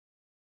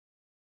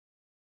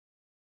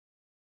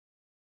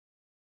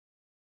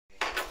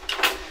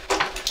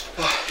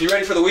You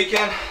ready for the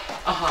weekend?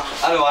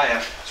 I know I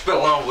am. It's been a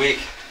long week.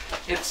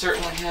 It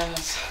certainly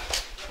has.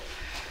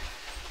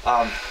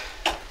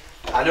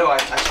 I know I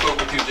spoke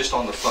with you just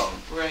on the phone.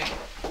 Right.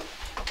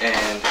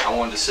 And I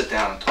wanted to sit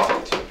down and talk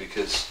with you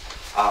because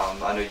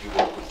I know you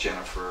work with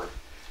Jennifer.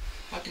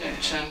 I've known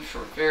Jen for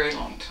a very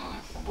long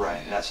time.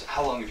 Right. And that's,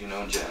 how long have you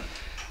known Jen?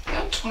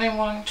 About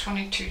 21,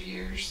 22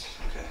 years.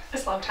 Okay.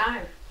 That's a long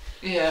time.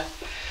 Yeah.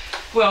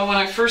 Well, when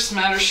I first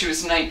met her, she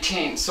was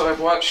 19, so I've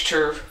watched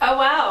her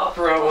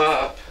grow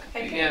up,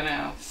 Okay. you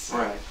know. So.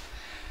 Right.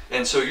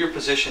 And so your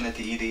position at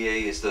the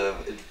EDA is the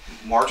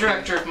marketing?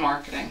 Director of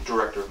Marketing.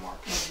 Director of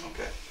Marketing,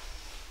 okay.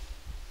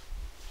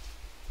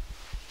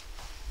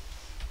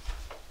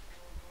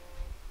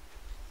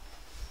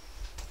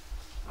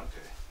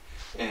 Okay.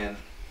 And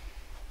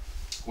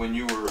when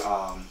you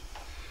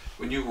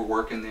were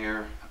working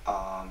there,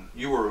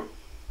 you were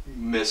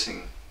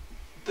missing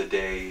the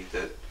day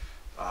that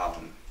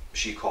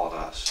she called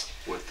us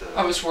with the...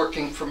 I was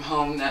working from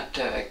home that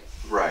day.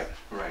 Right,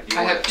 right.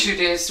 I have 2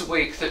 days a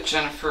week that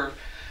Jennifer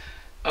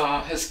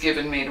has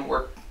given me to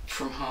work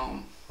from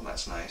home. Well,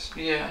 that's nice.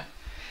 Yeah.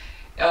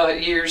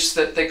 Years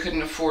that they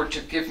couldn't afford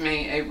to give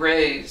me a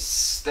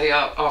raise, they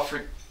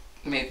offered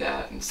me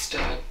that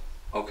instead.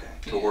 Okay,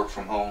 to work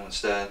from home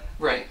instead?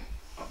 Right.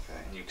 Okay,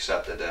 and you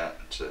accepted that?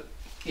 So...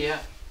 Yeah.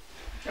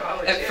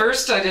 Oh, At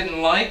first I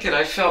didn't like it.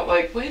 I felt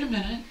like, wait a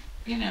minute,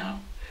 you know.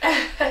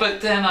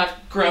 But then I've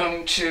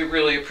grown to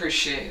really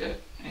appreciate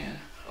it. Yeah.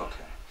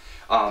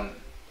 Okay.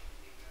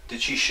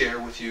 Did she share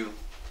with you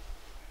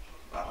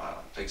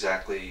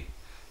exactly,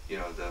 you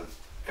know,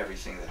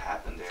 everything that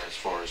happened there as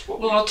far as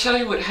what? Well, I'll tell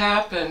you what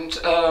happened.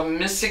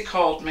 Missy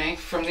called me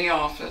from the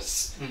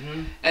office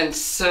and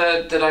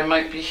said that I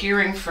might be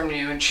hearing from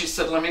you, and she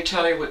said, let me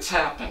tell you what's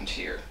happened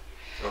here.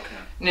 Okay.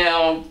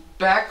 Now,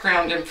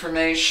 background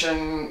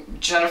information,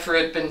 Jennifer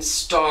had been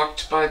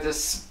stalked by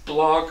this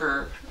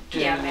blogger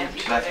dude. Yeah,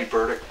 Matthew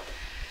Burdick.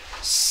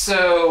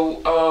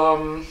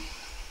 So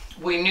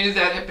we knew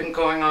that had been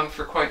going on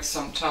for quite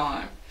some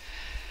time.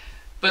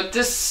 But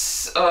this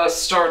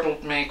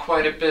startled me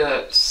quite a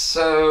bit.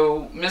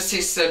 So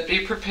Missy said,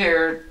 be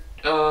prepared.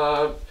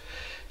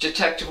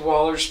 Detective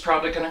Waller's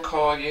probably going to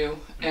call you.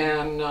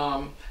 And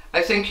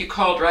I think you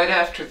called right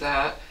after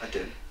that. I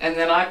did. And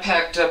then I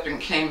packed up and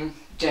came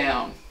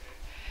down.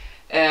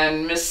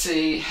 And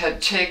Missy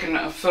had taken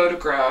a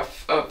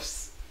photograph of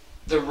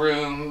the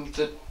room,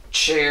 the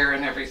chair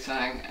and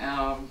everything,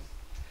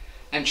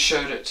 and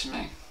showed it to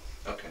me.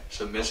 Okay,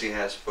 so Missy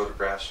has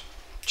photographs?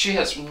 She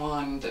has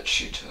one that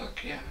she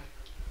took, yeah.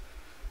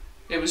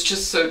 It was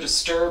just so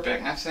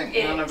disturbing. I think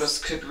none of us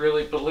could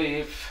really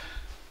believe.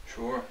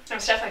 Sure. It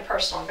was definitely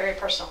personal, very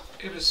personal.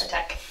 It was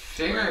attack.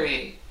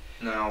 very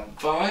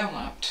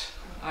violent,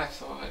 I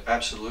thought.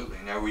 Absolutely.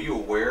 Now, were you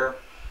aware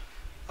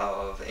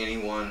of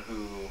anyone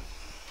who,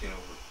 you know,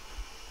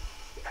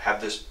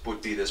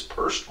 would be this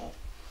personal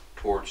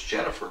towards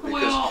Jennifer?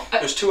 Because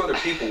there's 2 other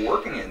people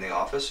working in the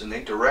office and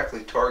they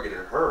directly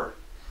targeted her.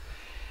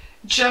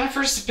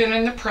 Jennifer's been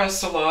in the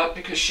press a lot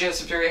because she has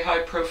a very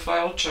high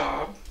profile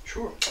job.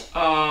 Sure.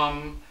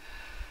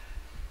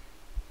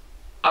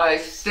 I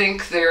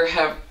think there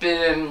have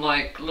been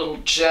like little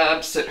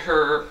jabs at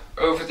her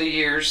over the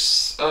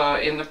years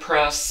in the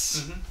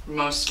press,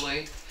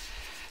 mostly.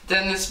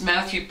 Then this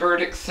Matthew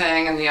Burdick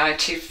thing and the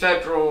IT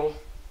Federal,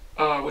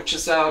 which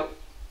is out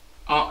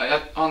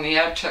on the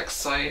AdTech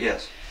site.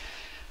 Yes.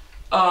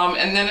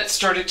 And then it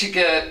started to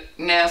get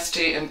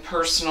nasty and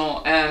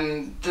personal,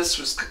 and this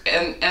was,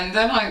 and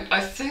then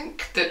I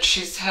think that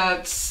she's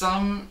had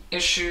some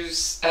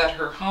issues at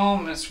her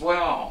home as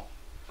well.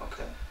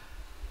 Okay.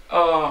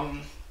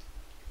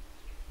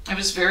 It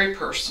was very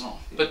personal,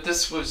 but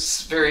this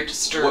was very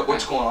disturbing.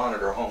 What's going on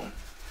at her home?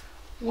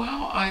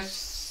 Well, I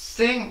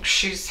think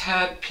she's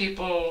had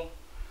people,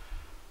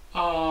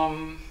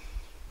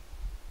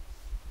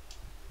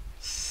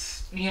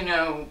 you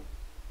know,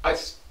 I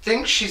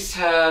think she's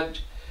had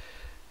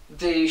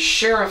the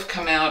sheriff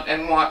come out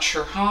and watch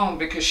her home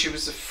because she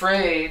was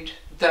afraid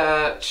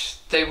that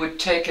they would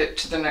take it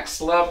to the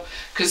next level.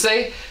 Because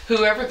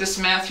whoever this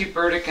Matthew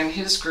Burdick and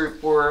his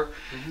group were,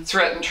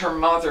 threatened her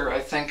mother,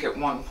 I think, at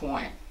one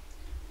point.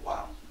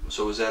 Wow.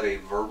 So was that a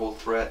verbal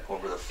threat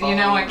over the phone? You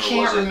know, I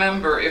can't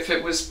remember if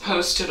it was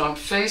posted on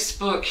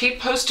Facebook. He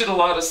posted a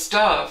lot of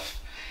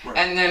stuff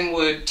and then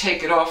would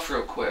take it off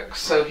real quick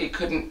so he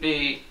couldn't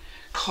be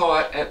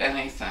caught at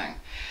anything.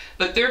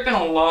 But there have been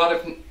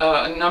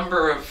a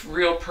number of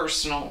real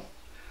personal.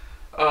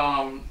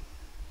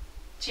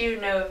 Do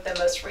you know the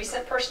most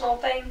recent personal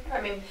thing?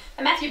 I mean,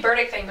 the Matthew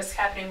Burdick thing was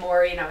happening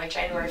more, you know, like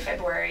January,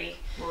 February,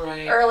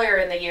 earlier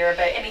in the year.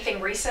 But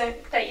anything recent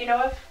that you know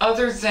of?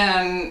 Other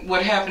than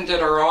what happened at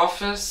our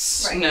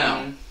office,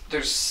 no.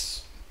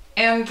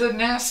 And the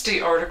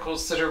nasty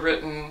articles that are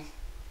written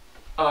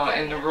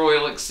in the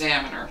Royal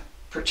Examiner,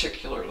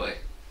 particularly.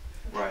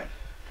 Right.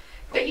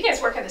 But you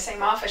guys work in the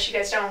same office. You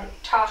guys don't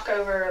talk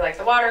over like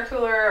the water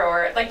cooler,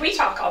 or like we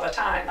talk all the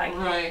time. Like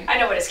right. I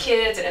know what his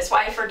kids and his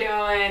wife are doing,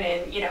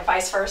 and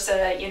vice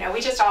versa.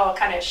 We just all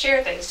kind of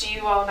share things. Do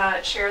you all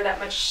not share that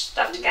much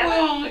stuff together?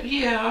 Well,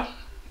 yeah,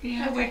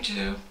 okay. We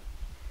do.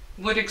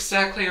 What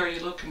exactly are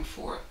you looking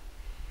for?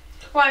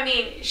 Well, I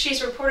mean,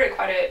 she's reported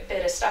quite a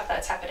bit of stuff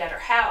that's happened at her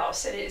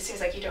house, and it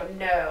seems like you don't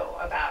know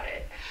about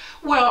it.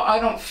 Well, I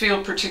don't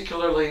feel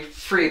particularly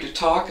free to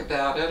talk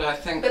about it. I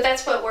think. But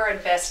that's what we're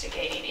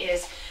investigating.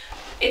 Is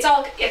it's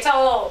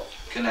all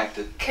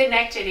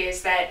connected.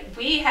 Is that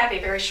we have a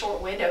very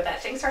short window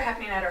that things are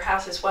happening at her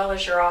house as well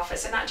as your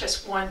office, and not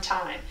just one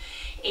time.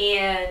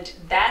 And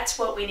that's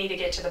what we need to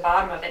get to the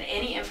bottom of. And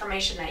any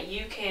information that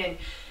you can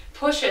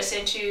push us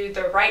into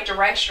the right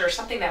direction or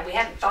something that we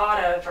hadn't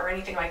thought of or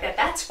anything like that,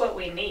 that's what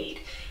we need.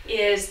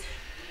 Is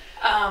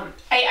and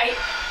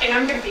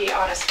I'm going to be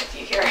honest with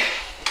you here.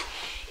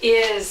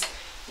 Is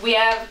we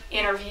have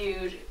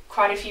interviewed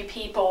quite a few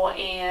people,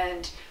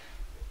 and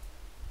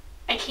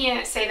I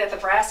can't say that the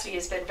veracity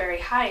has been very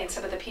high in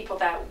some of the people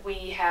that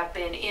we have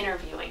been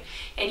interviewing.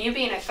 And you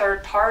being a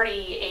third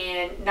party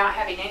and not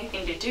having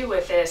anything to do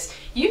with this,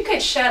 you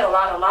could shed a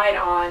lot of light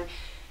on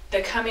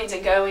the comings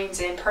and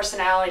goings and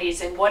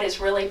personalities and what has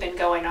really been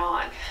going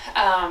on,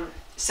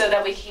 so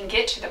that we can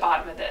get to the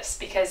bottom of this.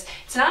 Because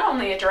it's not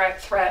only a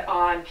direct threat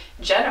on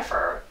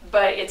Jennifer,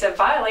 but it's a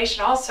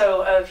violation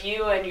also of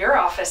you and your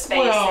office space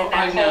in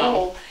that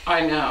whole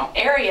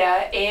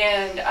area.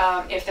 And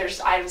if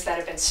there's items that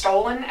have been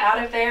stolen out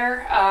of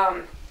there,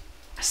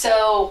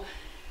 so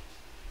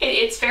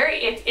it's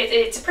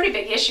a pretty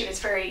big issue. It's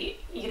very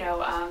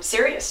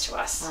serious to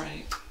us,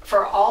 right,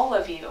 for all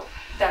of you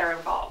that are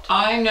involved.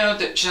 I know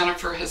that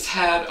Jennifer has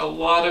had a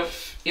lot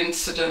of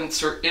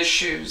incidents or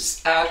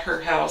issues at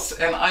her house,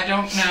 and I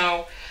don't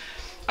know,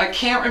 I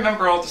can't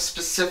remember all the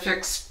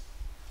specifics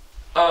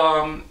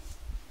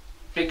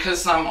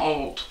because I'm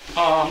old.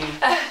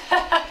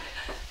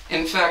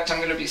 In fact, I'm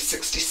going to be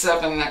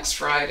 67 next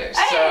Friday.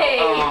 Hey!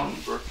 So,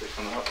 birthday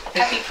coming up.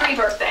 Happy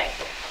pre-birthday.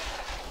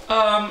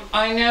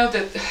 I know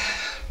that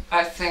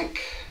I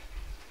think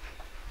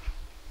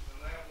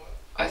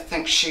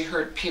she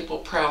heard people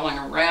prowling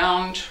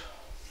around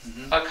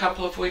a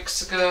couple of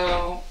weeks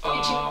ago.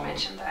 Did you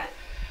mention that?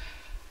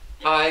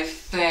 I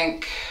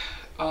think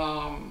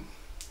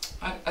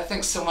I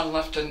think someone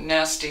left a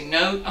nasty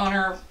note on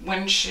her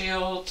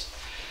windshield.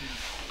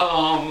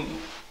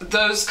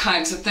 Those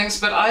kinds of things,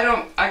 but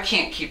I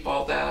can't keep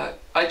all that.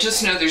 I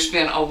just know there's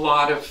been a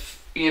lot of,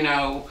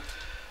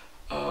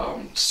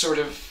 sort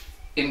of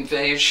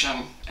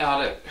invasion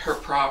out at her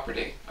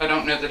property. I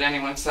don't know that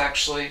anyone's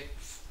actually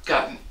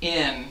gotten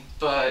in,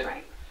 but...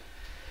 Right.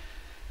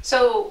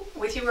 So,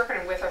 with you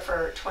working with her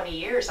for 20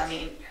 years, I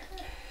mean,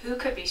 who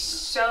could be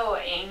so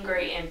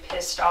angry and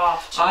pissed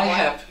off I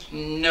have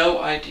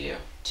no idea.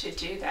 To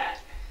do that?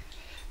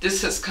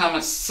 This has come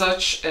as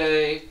such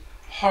a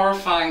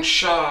horrifying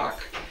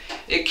shock.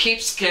 It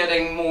keeps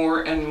getting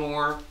more and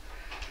more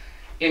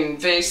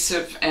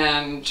invasive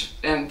and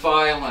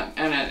violent,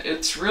 and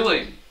it's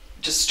really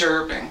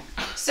disturbing.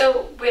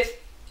 So with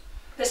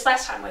this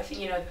last time with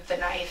the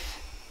knife,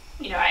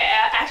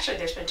 actually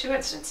there's been 2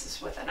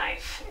 instances with a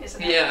knife,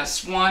 isn't it?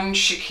 Yes, one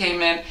she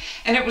came in,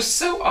 and it was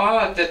so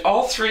odd that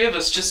all 3 of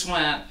us just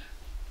went,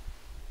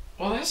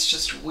 well, that's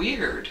just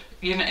weird.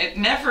 It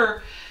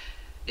never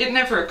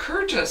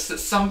occurred to us that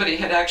somebody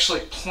had actually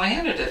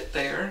planted it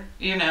there,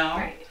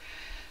 Right.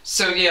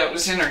 So yeah, it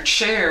was in her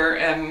chair,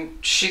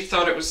 and she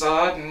thought it was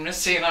odd, and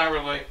Missy and I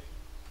were like,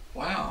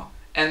 wow.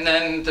 And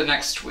then the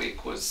next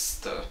week was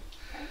the...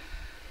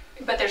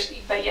 But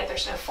yet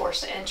there's no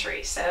forced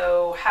entry.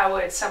 So how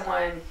would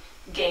someone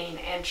gain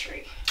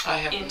entry? I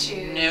have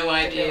no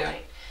idea.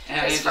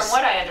 Because from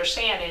what I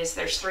understand is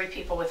there's 3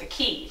 people with a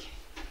key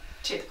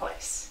to the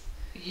place.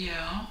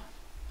 Yeah.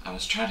 I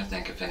was trying to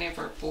think if any of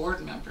our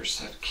board members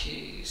have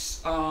keys.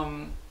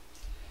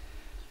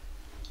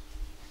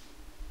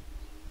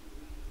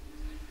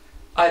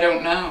 I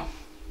don't know.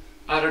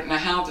 I don't know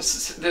how this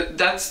is.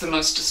 That's the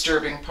most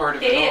disturbing part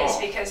of it all. It is,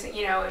 because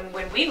and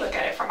when we look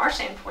at it from our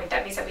standpoint,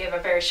 that means that we have a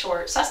very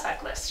short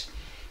suspect list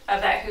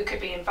of that who could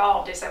be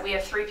involved. Is that we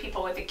have 3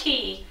 people with a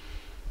key,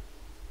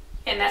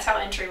 and that's how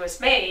entry was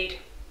made.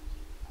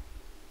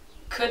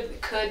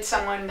 Could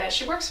someone that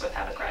she works with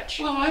have a grudge?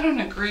 Well, I don't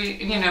agree.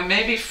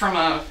 Maybe from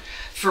a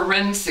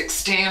forensic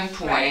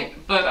standpoint, right,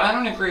 but I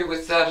don't agree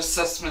with that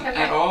assessment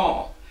at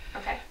all.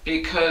 Okay.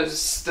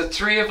 Because the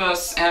 3 of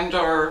us and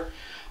our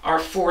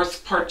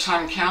 4th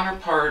part-time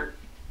counterpart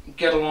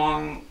get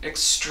along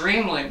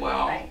extremely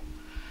well. Right.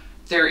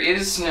 There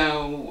is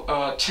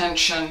no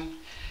tension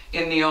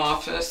in the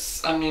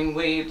office. I mean,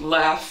 we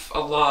laugh a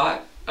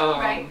lot.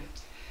 Right.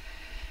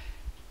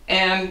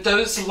 And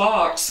those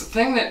locks, the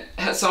thing that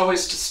has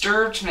always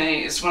disturbed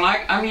me is when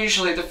I'm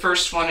usually the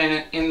first one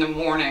in the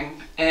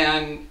morning,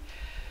 and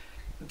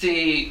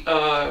the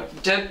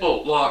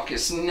deadbolt lock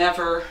is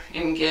never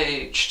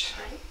engaged.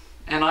 Right.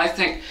 And I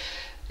think,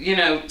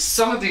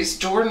 some of these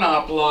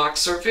doorknob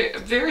locks are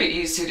very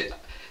easy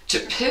to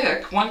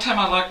pick. One time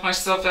I locked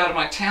myself out of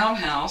my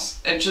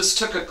townhouse and just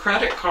took a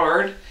credit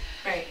card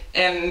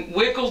and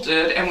wiggled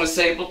it and was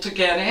able to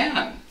get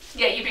in.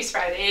 Yeah, you'd be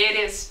surprised. It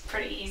is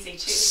pretty easy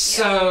too.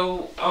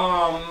 So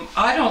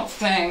I don't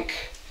think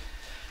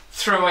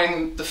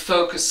throwing the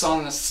focus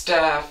on the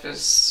staff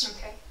is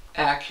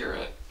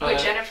accurate. Would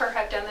Jennifer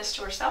have done this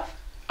to herself?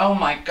 Oh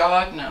my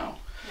God, no.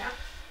 No?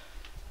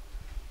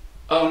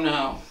 Oh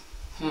no.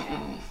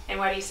 Mm-mm. And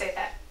why do you say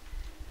that?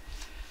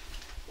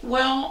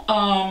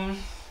 Well,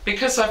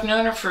 because I've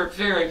known her for a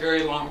very,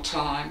 very long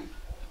time.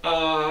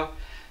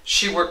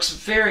 She works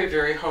very,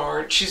 very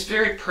hard. She's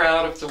very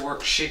proud of the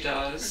work she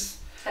does.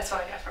 That's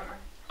what I got from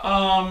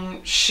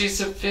her. She's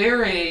a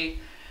very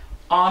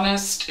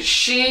honest,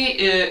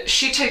 she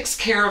takes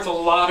care of a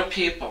lot of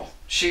people.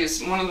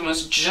 She's one of the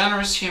most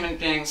generous human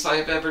beings I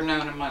have ever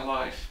known in my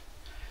life.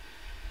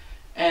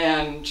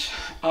 And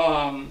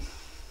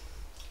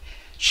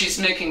she's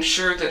making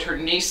sure that her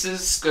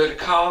nieces go to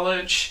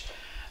college.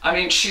 I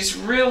mean, she's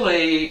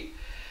really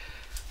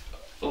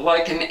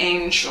like an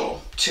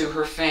angel to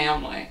her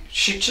family.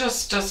 She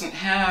just doesn't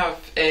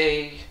have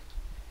a...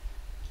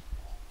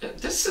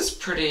 This is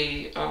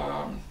pretty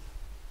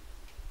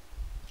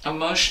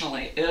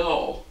emotionally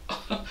ill,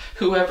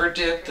 whoever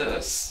did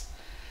this.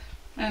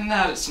 And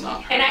that is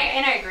not her. And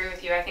I agree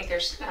with you. I think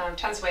there's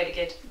tons of ways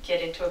to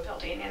get into a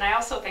building. And I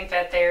also think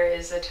that there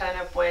is a ton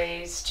of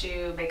ways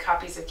to make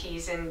copies of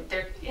keys, and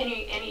there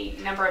any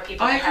number of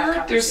people I can have heard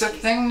copies there's of a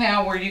keys. thing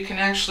now where you can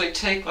actually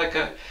take like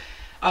a,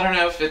 I don't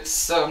know if it's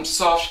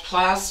soft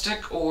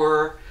plastic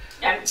or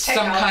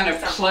some kind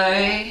of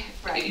clay,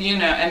 you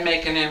know, and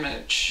make an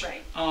image. Right.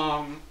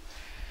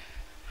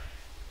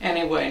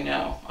 Anyway,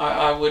 no,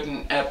 I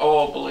wouldn't at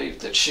all believe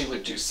that she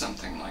would do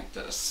something like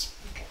this.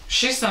 Okay.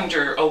 She's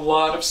under a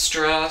lot of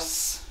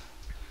stress.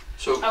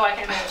 So, oh, I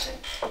can imagine.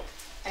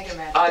 I can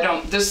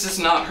imagine. This is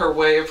not her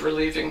way of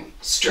relieving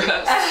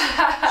stress,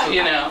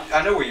 you know.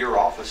 I know where your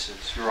office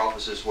is. Your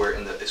office is where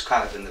it's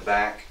kind of in the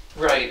back.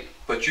 Right.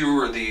 But you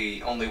were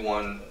the only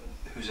one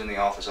who's in the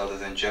office other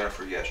than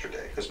Jennifer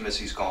yesterday, because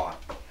Missy's gone.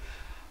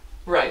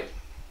 Right.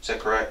 Is that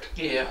correct?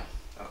 Yeah.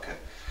 Okay.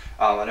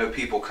 I know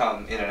people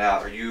come in and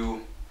out. Are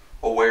you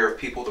aware of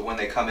people that when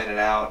they come in and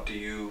out, do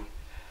you...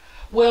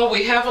 Well,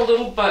 we have a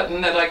little button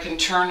that I can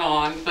turn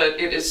on, but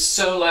it is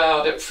so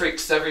loud it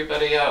freaks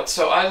everybody out.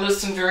 So I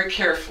listen very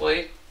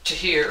carefully to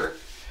hear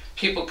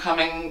people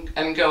coming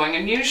and going.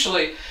 And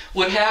usually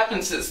what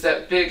happens is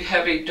that big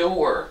heavy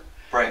door.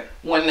 Right.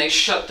 When they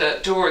shut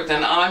that door,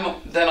 then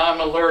I'm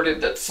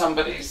alerted that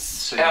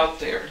somebody's out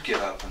there.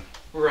 Get up and...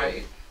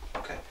 Right.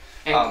 Okay.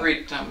 And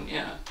greet them,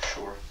 yeah.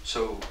 Sure.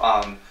 So,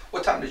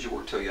 what time did you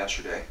work till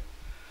yesterday?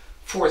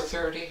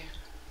 4:30.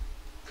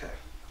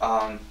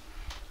 Okay.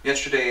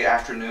 Yesterday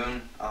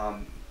afternoon,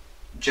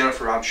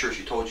 Jennifer, I'm sure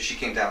she told you, she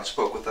came down and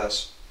spoke with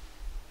us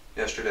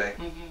yesterday.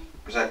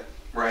 Mm-hmm. Was that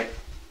right?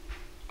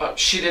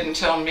 She didn't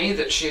tell me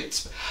that she had...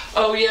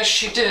 Oh, yes,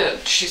 she did.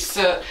 She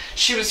said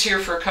she was here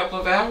for a couple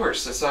of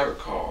hours, as I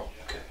recall.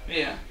 Okay.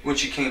 Yeah. When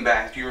she came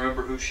back, do you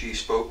remember who she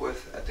spoke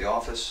with at the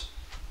office?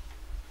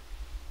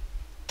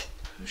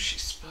 Who she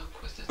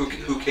spoke with at the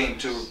office? Who came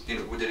to, you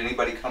know, did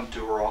anybody come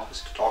to her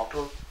office to talk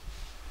to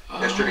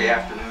her yesterday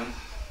afternoon?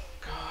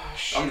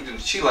 Gosh.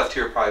 She left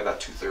here probably about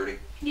 2:30.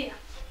 Yeah.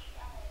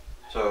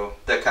 So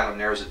that kind of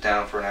narrows it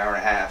down for an hour and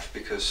a half,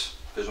 because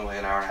there's only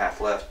an hour and a half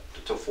left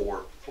until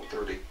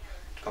 4:30.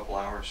 A couple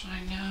hours.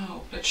 I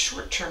know, but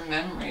short-term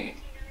memory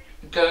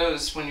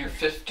goes when you're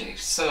 50,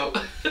 so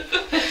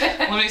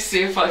let me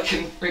see if I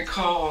can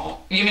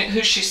recall. You mean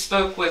who she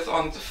spoke with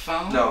on the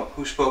phone? No,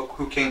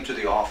 who came to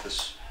the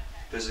office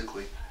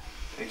physically?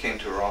 They came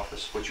to her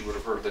office, what you would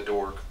have heard at the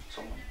door,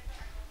 someone.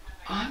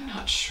 I'm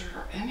not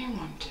sure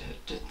anyone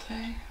did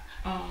they?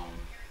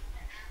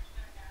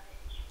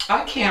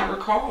 I can't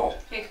recall.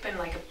 It could have been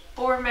like a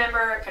board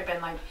member, it could have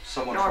been like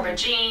Someone Norma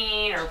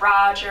Jean or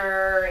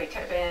Roger, it could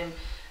have been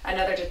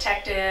another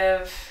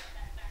detective.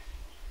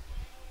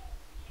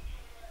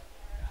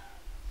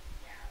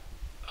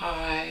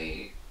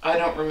 I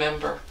don't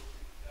remember.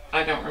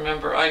 I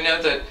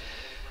know that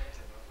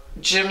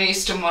Jim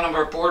Easton, one of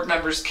our board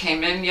members,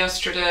 came in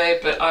yesterday,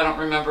 but I don't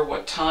remember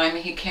what time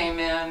he came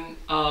in.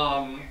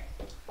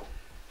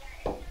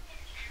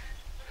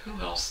 Who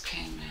else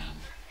came in?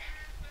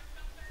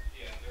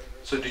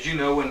 So did you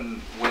know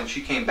when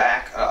she came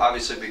back,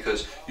 obviously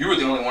because you were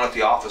the only one at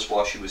the office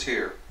while she was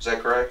here, is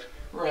that correct?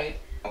 Right.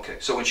 Okay,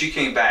 so when she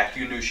came back,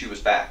 you knew she was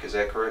back, is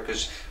that correct?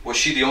 Because was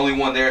she the only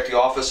one there at the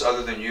office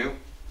other than you?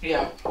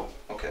 Yeah.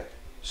 Okay,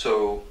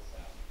 so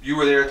you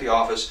were there at the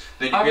office,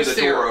 then you hear the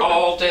door open. I was there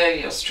all day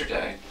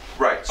yesterday.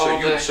 Right,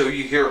 so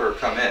you hear her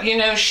come in. You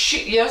know,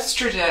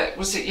 yesterday,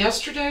 was it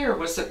yesterday or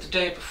was it the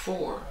day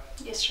before?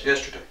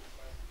 Yesterday.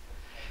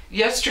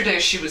 Yesterday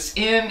she was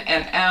in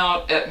and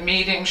out at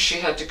meetings. She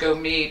had to go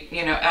meet,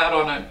 you know, out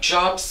on a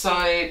job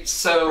site.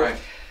 So right.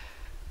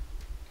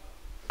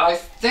 I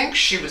think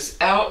she was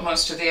out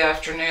most of the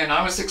afternoon.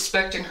 I was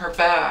expecting her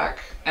back,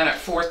 and at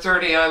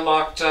 4:30 I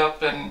locked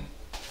up and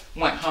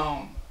went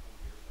home.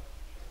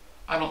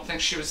 I don't think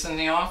she was in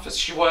the office.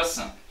 She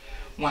wasn't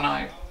when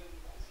I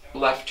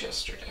left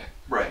yesterday.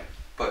 Right.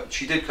 But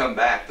she did come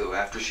back, though,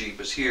 after she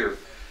was here.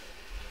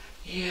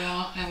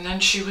 Yeah, and then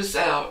she was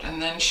out,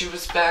 and then she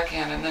was back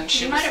in, and then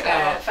she was out. You might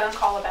have got a phone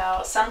call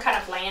about some kind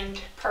of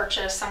land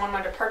purchase. Someone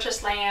wanted to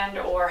purchase land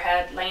or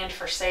had land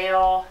for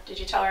sale. Did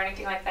you tell her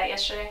anything like that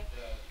yesterday?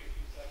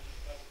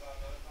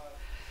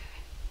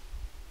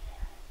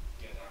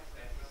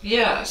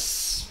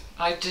 Yes,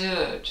 I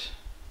did.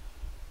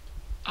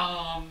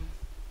 And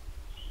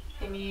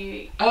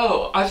you...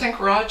 Oh, I think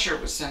Roger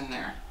was in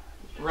there.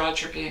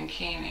 Roger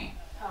Bianchini.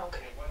 Oh,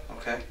 okay.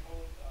 Okay.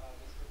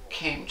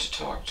 Came to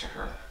talk to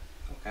her.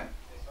 Okay.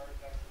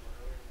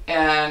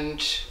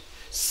 And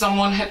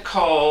someone had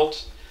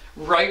called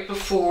right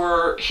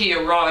before he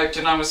arrived,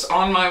 and I was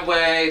on my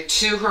way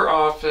to her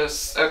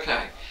office.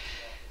 Okay,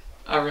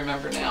 I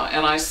remember now.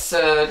 And I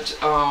said,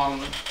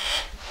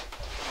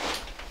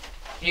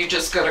 you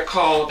just got a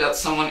call about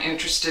someone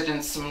interested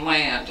in some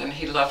land, and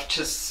he left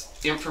his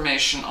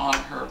information on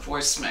her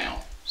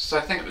voicemail. So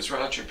I think it was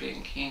Roger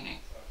Bianchini.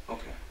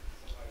 Okay.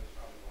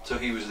 So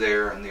he was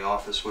there in the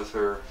office with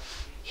her?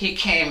 He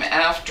came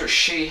after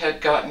she had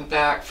gotten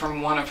back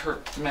from one of her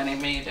many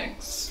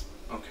meetings.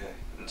 Okay,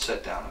 and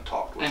sat down and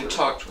talked with her. And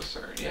talked with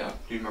her, yeah.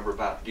 Do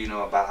you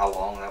know about how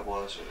long that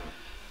was? Or?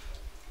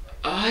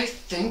 I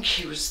think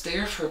he was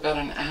there for about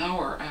an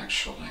hour,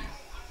 actually.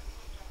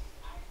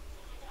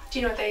 Do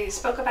you know what they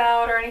spoke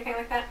about or anything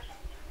like that?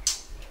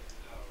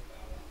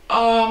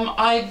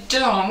 I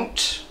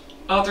don't,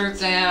 other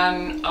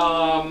than,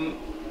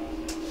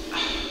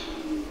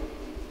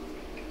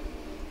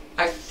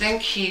 I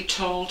think he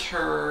told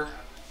her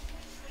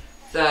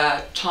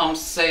that Tom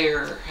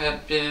Sayer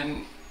had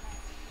been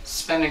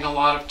spending a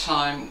lot of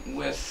time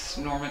with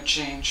Norma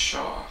Jean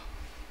Shaw.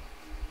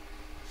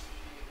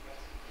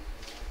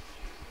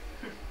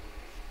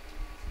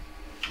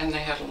 And they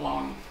had a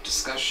long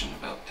discussion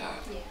about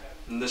that. Yeah.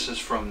 And this is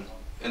from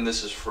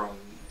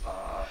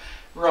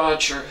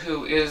Roger,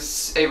 who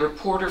is a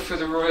reporter for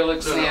the Royal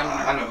Examiner. No,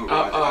 I know who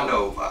Roger. I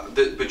know,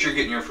 but you're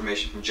getting your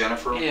information from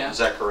Jennifer. Yeah. Is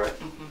that correct?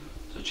 Mm-hmm.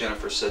 So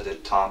Jennifer said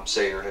that Tom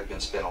Sayer had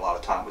been spending a lot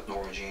of time with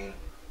Norma Jean.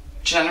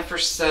 Jennifer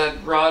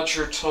said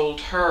Roger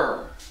told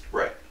her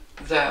Right.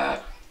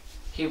 that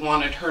he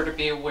wanted her to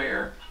be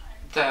aware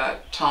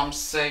that Tom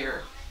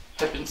Sayer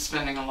had been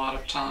spending a lot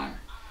of time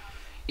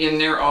in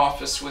their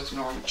office with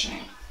Norma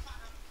Jean.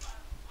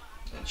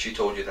 And she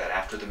told you that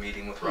after the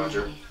meeting with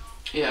Roger?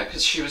 Mm-hmm. Yeah,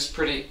 because she was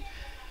pretty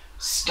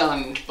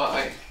stunned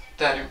by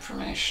that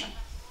information.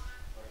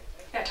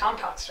 Yeah, Tom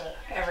talks to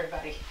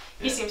everybody. Yeah.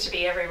 He seems to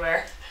be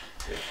everywhere.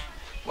 Yeah.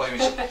 Well,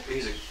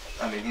 he's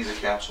a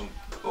council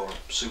or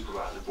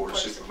supervisor, board of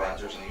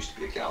supervisors, and he used to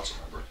be a council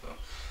member, so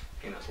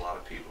he knows a lot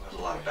of people, has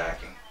a lot of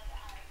backing.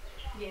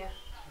 Yeah.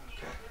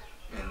 Okay.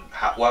 And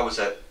why was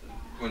that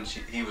when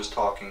he was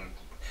talking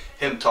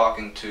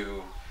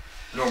to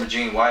Norma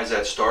Jean? Why is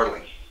that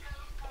startling?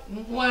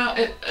 Well,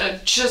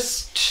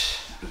 just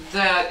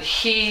that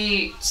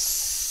he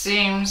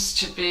seems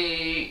to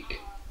be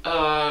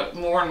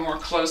more and more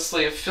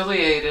closely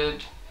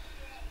affiliated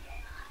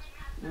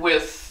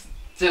with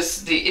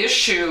the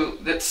issue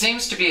that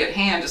seems to be at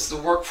hand is the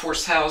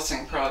workforce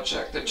housing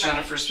project that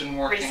Jennifer's been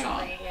working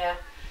on. Yeah.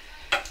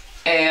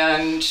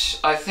 And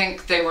I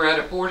think they were at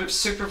a Board of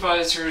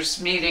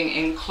Supervisors meeting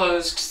in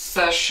closed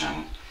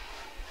session,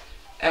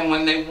 and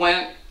when they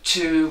went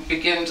to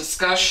begin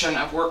discussion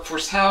of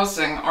workforce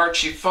housing,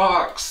 Archie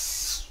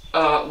Fox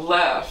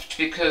left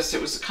because it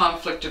was a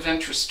conflict of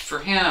interest for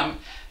him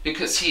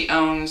because he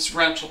owns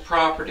rental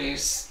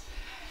properties.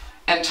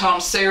 And Tom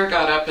Sayer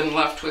got up and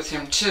left with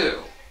him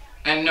too.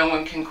 And no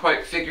one can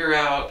quite figure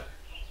out.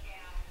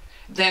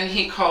 Then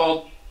he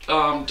called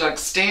Doug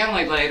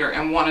Stanley later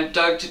and wanted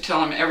Doug to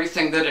tell him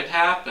everything that had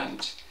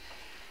happened.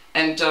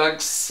 And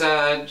Doug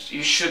said,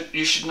 you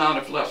should not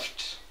have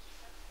left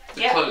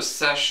the closed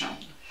session.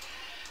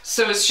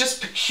 So it's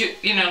just,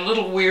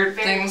 little weird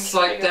things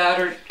like that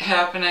are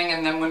happening.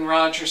 And then when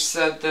Roger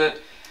said that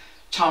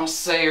Tom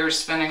Sayer is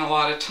spending a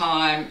lot of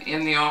time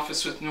in the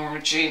office with Norma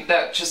Jean,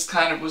 that just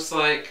kind of was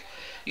like,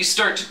 you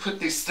start to put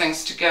these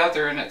things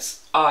together and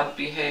it's odd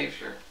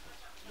behavior.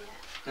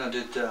 Now,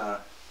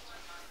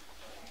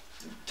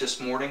 this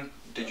morning,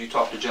 did you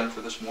talk to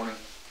Jennifer this morning?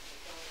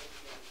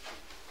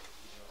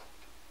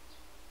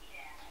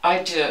 I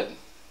did. Did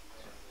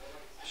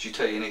she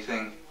tell you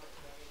anything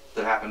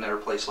that happened at her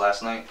place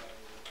last night?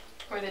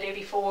 Or the day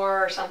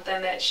before or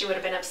something that she would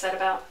have been upset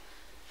about?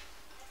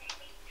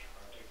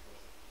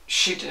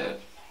 She did.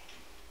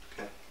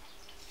 Okay.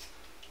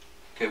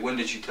 Okay, when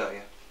did she tell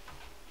you?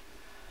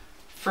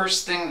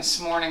 First thing this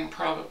morning,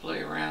 probably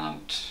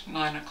around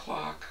 9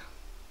 o'clock.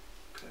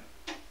 Okay.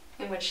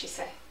 And what did she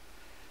say?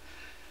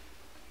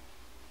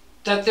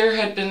 That there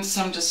had been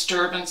some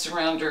disturbance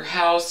around her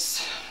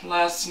house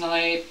last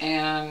night,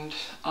 and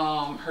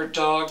her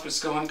dog was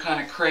going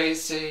kind of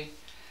crazy.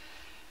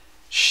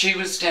 She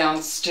was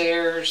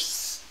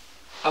downstairs.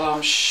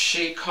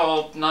 She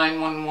called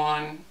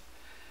 911.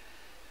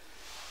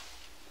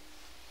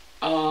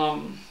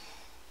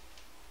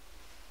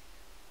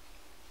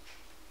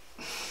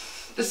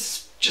 This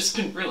has just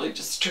been really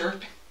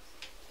disturbing.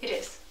 It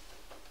is.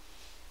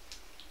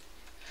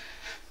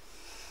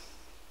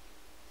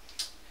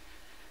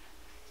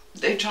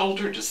 They told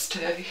her to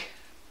stay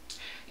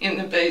in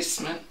the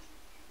basement.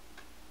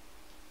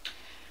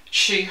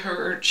 She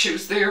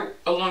was there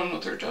alone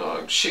with her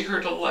dog. She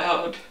heard a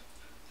loud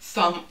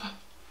thump.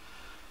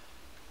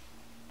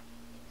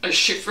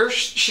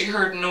 She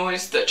heard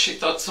noise that she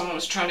thought someone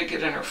was trying to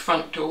get in her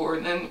front door,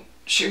 and then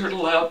she heard a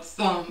loud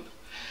thump.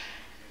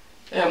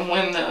 And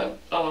when the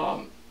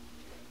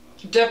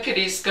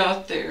deputies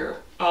got there,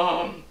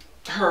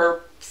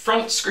 her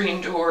front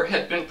screen door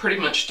had been pretty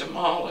much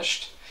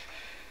demolished.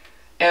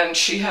 And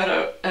she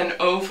had an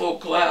oval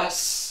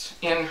glass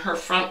in her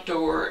front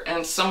door,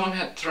 and someone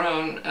had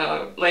thrown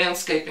a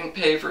landscaping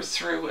paver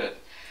through it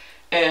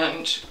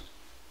and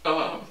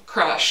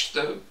crashed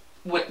the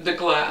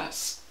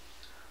glass.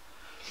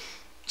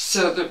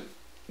 So the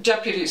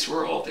deputies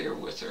were all there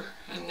with her.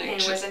 And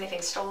was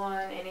anything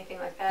stolen, anything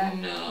like that?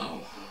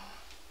 No.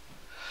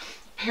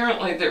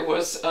 Apparently there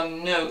was a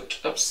note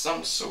of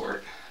some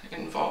sort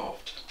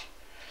involved.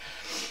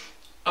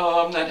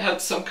 That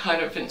had some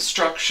kind of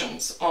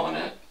instructions on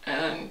it,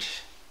 and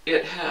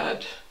it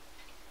had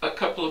a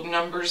couple of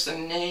numbers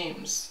and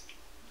names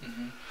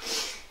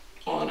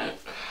on it.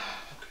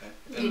 Okay.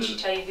 Did she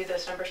tell you who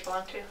those numbers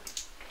belong to?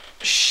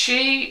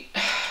 She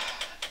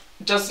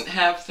doesn't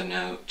have the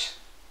note.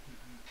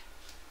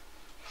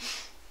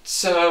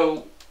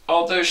 So,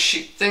 although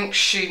she thinks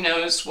she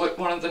knows what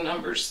one of the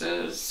numbers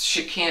is,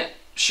 she can't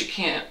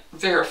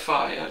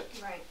verify it.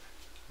 Right.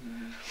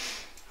 Mm-hmm.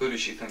 Who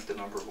does she think the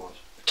number was?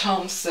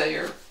 Tom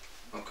Sayer.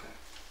 Okay.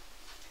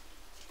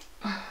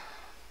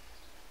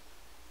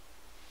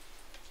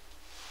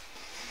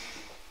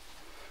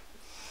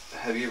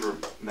 Have you ever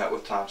met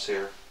with Tom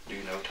Sayer? Do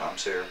you know Tom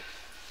Sayer?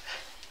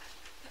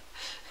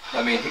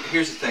 I mean,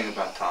 here's the thing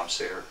about Tom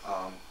Sayer.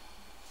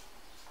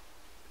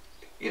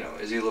 You know,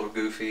 is he a little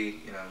goofy?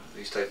 You know,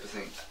 these type of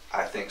things.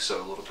 I think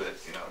so, a little bit.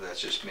 You know,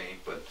 that's just me.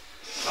 But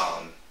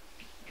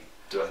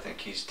do I think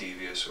he's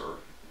devious or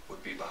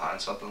would be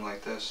behind something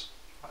like this?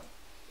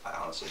 I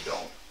honestly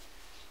don't.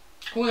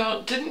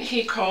 Well, didn't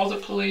he call the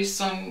police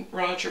on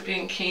Roger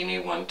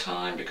Bianchini one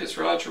time because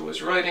Roger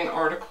was writing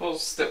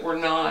articles that were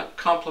not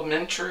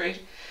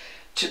complimentary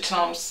to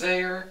Tom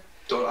Sayer?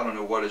 I don't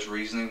know what his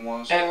reasoning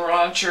was. And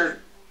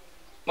Roger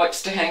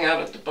likes to hang out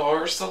at the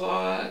bars a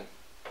lot.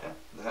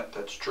 Yeah,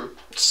 that's true.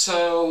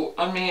 So,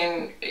 I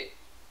mean,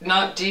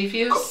 not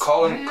devious?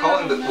 Calling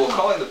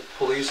the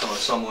police on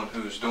someone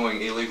who's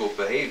doing illegal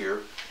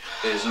behavior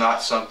is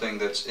not something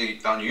that's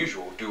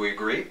unusual. Do we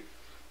agree?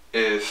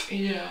 If I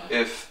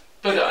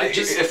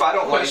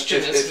don't like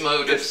you, here's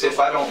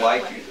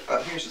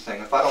the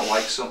thing: if I don't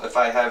like if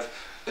I have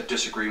a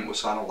disagreement with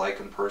someone, I don't like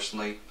them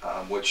personally,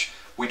 which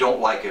we don't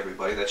like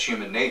everybody. That's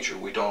human nature.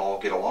 We don't all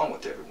get along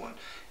with everyone,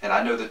 and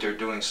I know that they're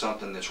doing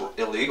something that's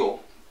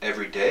illegal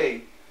every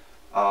day.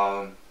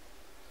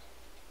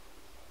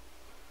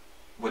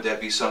 Would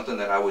that be something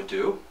that I would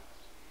do?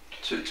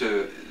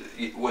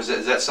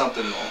 Is that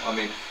something? I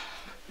mean.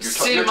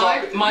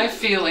 My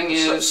feeling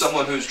is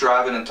someone who's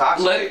driving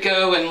intoxicated. Let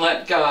go and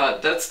let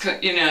God. That's,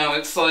 you know,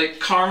 it's like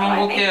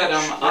karma will get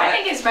him. I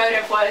think his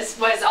motive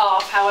was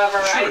off.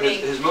 However, sure, I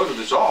think his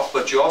motive is off,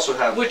 but you also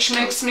have which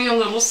makes me a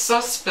little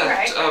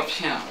suspect of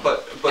him.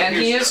 But and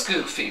he is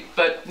goofy.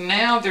 But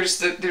now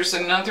there's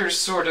another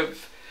sort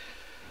of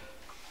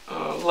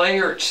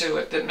layer to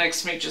it that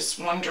makes me just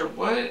wonder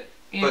what.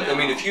 I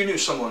mean, if you knew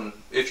someone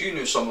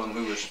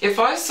who was... If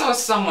I saw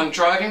someone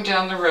driving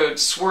down the road,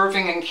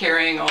 swerving and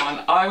carrying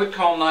on, I would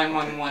call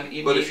 911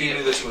 immediately. But if you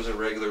knew this was a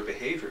regular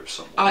behavior of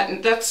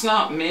someone... that's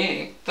not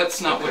me.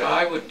 That's not what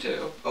I would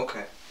do.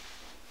 Okay.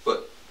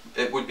 But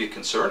it would be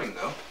concerning,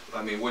 though.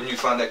 I mean, wouldn't you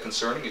find that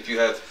concerning if you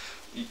have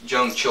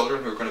young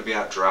children who are going to be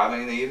out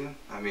driving in the evening?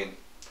 I mean...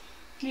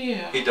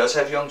 Yeah. He does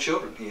have young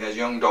children. He has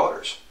young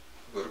daughters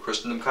who go to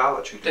Christendom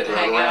College. Who that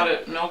hang out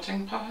at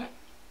Melting Pot?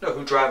 No,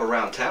 who drive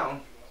around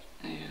town.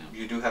 Yeah.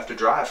 You do have to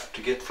drive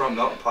to get from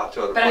Melting Pot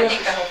to other places. But I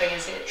think the whole thing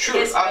is it.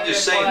 Sure, I'm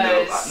just saying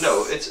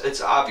no,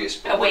 it's obvious.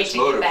 A way to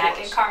get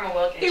back, and karma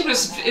will get you.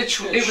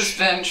 It was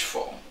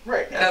vengeful.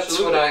 Right, that's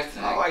what I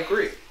think. Oh, I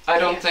agree. I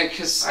don't think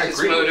his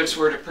motives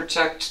were to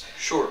protect,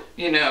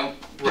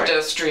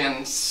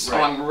 pedestrians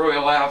on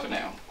Royal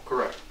Avenue.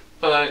 Correct.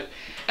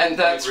 And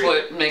that's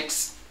what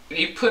makes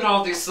you put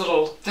all these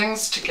little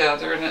things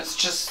together, and it's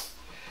just.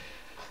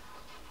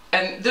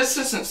 And this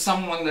isn't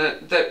someone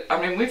that I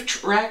mean,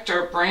 we've racked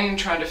our brain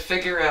trying to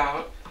figure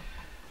out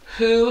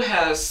who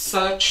has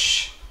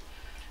such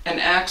an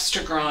axe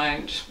to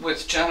grind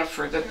with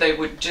Jennifer that they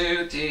would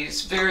do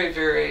these very,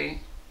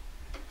 very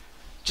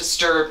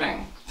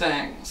disturbing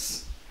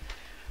things.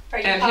 Are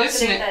you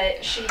positive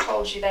that she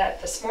told you that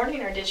this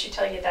morning, or did she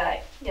tell you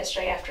that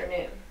yesterday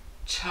afternoon?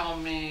 Tell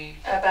me.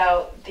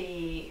 About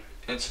the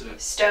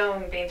incident.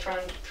 Stone being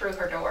thrown through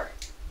her door.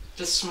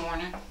 This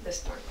morning?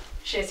 This morning.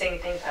 She didn't say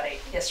anything about it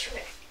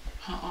yesterday.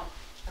 Uh-uh.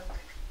 Okay.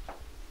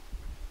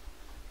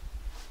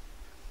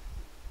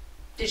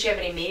 Did you have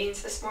any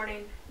meetings this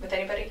morning with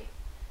anybody?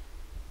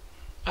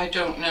 I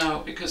don't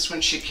know, because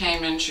when she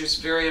came in, she was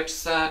very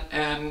upset,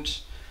 and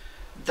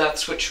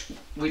that's what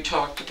we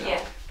talked about.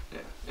 Yeah.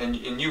 Yeah.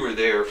 And you were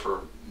there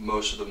for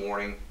most of the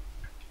morning?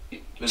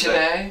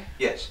 Today?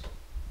 Yes.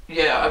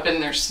 Yeah, I've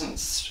been there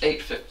since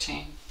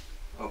 8:15.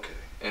 Okay.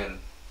 And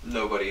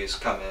nobody has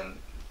come in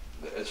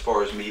as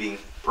far as meeting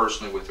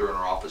personally with her in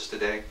her office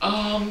today?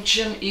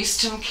 Jim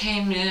Easton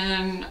came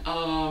in.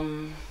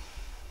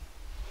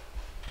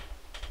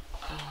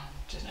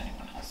 Did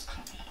anyone else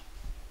come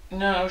in?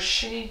 No,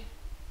 she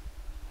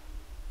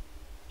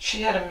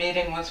had a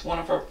meeting with one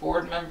of our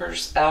board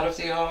members out of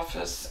the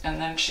office,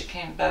 and then she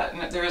came back,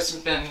 and there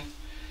hasn't been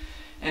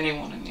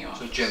anyone in the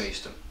office. So Jim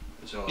Easton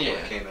is the only one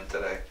that came in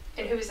today.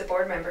 And who was the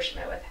board member she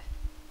met with?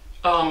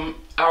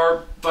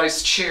 Our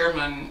vice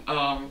chairman,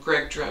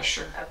 Greg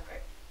Drescher. Oh,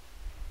 great.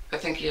 I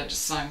think he had to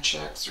sign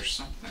checks or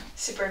something.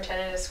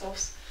 Superintendent of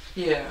schools?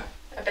 Yeah.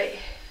 I bet.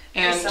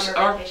 And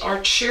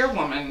our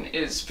chairwoman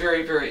is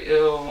very, very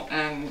ill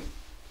and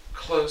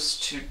close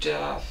to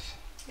death.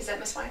 Is that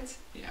Miss Wines?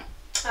 Yeah.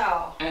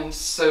 Oh. And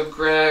so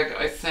Greg,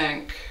 I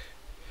think,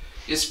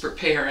 is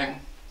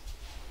preparing.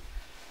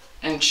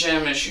 And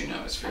Jim, as you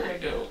know, is very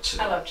ill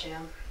too. I love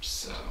Jim.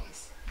 So,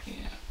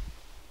 yeah.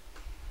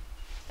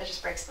 That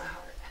just breaks my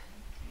heart.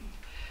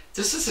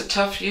 This is a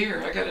tough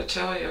year, I gotta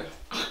tell you.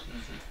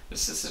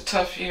 This is a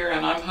tough year,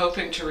 and I'm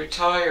hoping to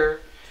retire.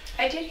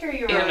 I did hear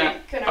you were going to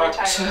retire.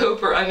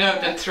 October. I know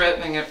I've been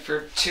threatening it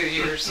for 2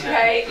 years now.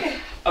 Right.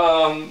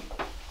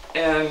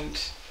 And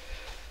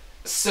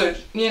so,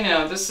 you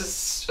know, this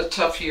is a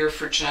tough year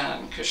for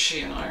Jen, because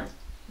she and I are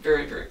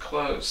very, very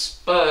close.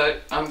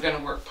 But I'm going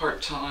to work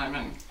part-time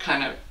and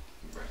kind of...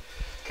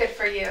 Good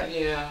for you.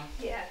 Yeah.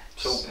 Yeah.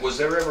 So was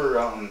there ever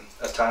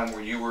a time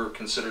where you were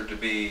considered to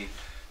be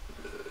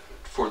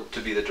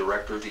the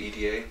director of the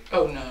EDA?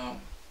 Oh,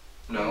 no.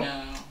 No?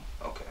 No.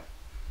 Okay.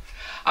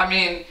 I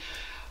mean,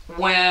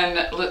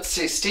 when, let's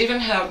see, Stephen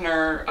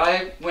Hevner,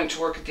 I went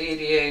to work at the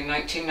EDA in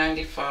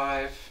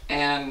 1995,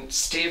 and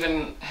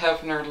Stephen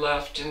Hevner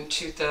left in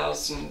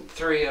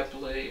 2003, I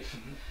believe.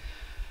 Mm-hmm.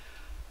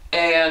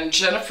 And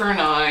Jennifer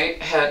and I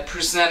had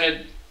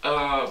presented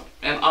an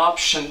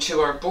option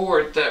to our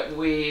board that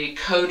we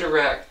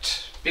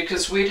co-direct,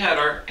 because we'd had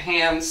our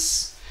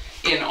hands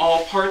in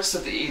all parts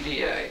of the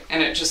EDA,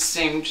 and it just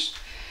seemed,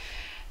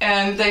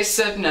 and they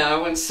said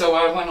no, and so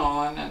I went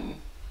on, and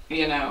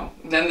you know,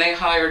 then they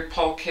hired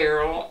Paul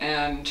Carroll,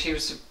 and he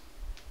was a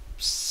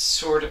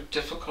sort of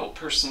difficult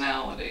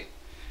personality.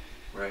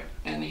 Right.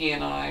 And he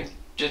and I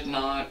did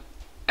not,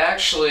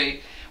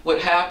 actually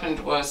what happened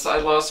was I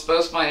lost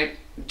both my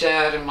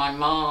dad and my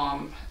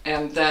mom,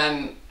 and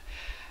then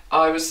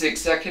I was the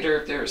executor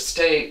of their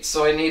estate,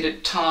 so I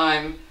needed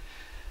time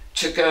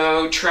to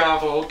go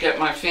travel, get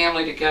my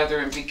family together,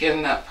 and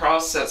begin that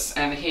process,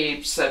 and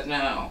he said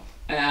no.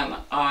 And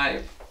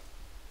I,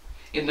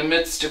 in the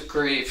midst of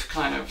grief,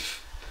 kind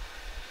of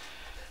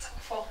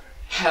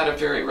had a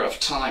very rough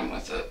time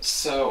with it.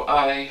 So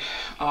I...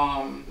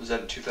 was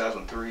that in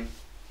 2003?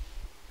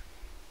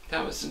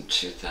 That was in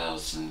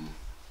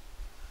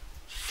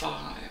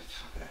 2005.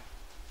 Okay.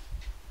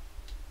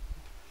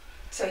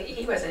 So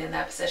he wasn't in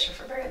that position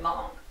for very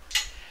long.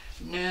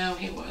 No,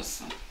 he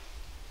wasn't.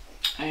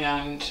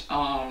 And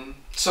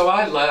so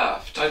I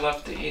left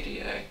the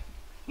EDA,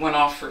 went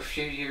off for a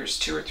few years,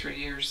 2 or 3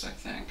 years, I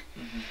think.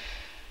 Mm-hmm.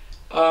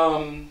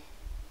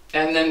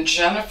 And then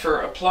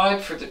Jennifer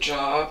applied for the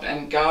job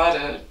and got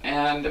it,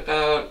 and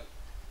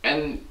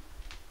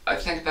I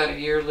think about a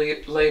year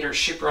later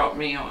she brought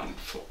me on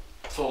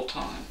full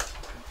time.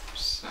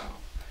 So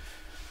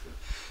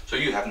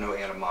you have no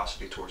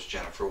animosity towards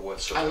Jennifer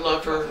whatsoever? I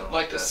love her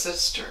like a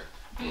sister.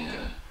 Yeah. Okay.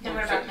 And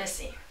what about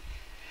Missy?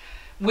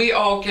 We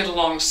all get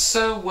along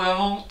so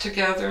well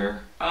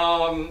together.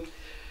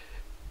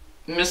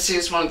 Missy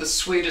is one of the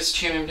sweetest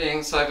human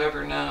beings I've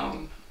ever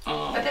known.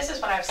 But this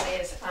is what I would say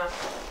is,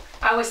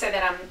 I always say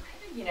that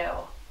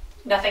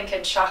nothing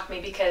can shock me,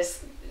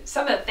 because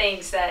some of the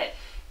things that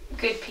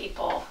good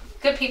people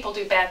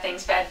do bad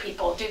things, bad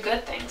people do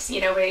good things, you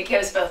know, it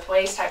goes both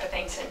ways type of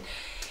things.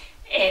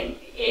 And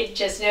it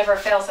just never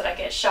fails that I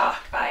get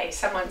shocked by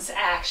someone's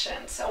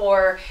actions,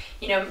 or,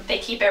 you know, they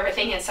keep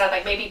everything inside,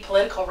 like maybe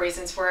political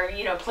reasons where,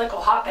 you know,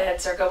 political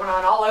hotbeds are going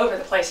on all over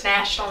the place,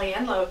 nationally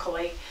and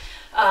locally,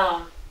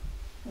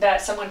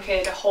 that someone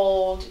could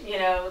hold, you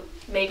know,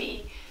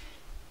 maybe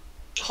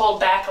hold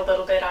back a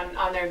little bit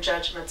on their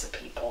judgments of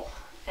people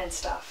and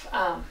stuff.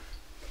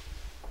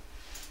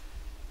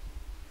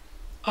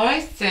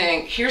 I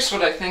think, here's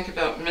what I think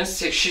about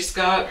Missy. She's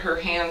got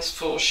her hands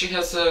full. She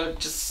has a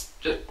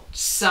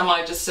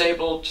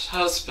semi-disabled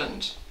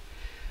husband.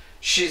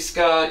 She's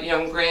got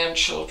young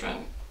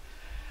grandchildren.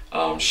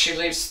 She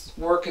leaves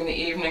work in the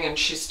evening and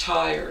she's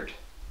tired.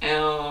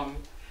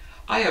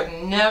 I have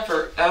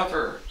never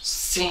ever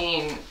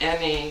seen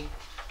any,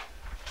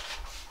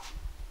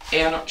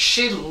 and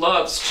she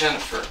loves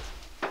Jennifer,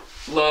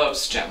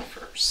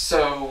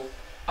 so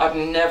I've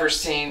never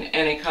seen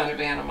any kind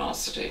of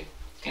animosity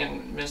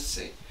in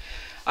Missy.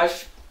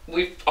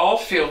 We all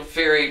feel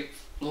very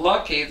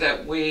lucky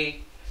that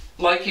we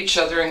like each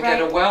other and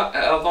get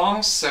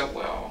along so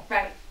well.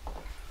 Right.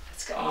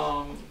 That's good.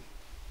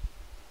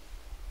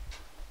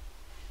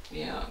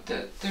 Yeah,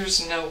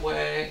 there's no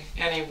way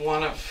any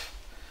one of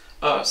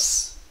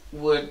us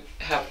would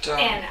have done.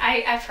 And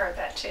I've heard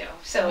that too.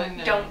 So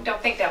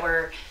don't think that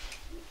we're,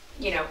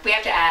 we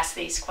have to ask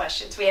these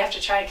questions. We have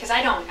to try, because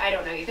I don't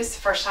know you. This is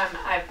the first time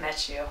I've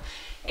met you,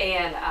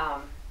 and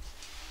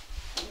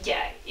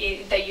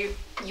that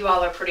you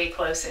all are pretty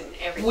close and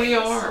everything. We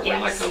are.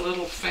 Yes. We're like a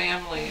little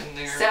family in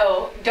there.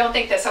 So don't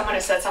think that someone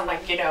has said something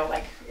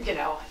like,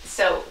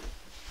 so.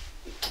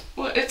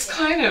 Well, it's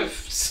kind of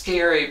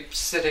scary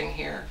sitting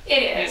here.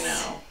 It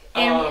is.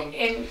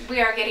 And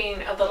we are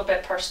getting a little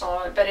bit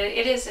personal, but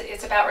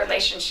it's about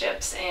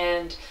relationships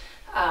and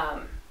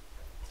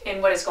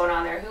what is going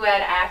on there, who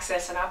had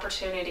access and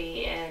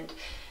opportunity, and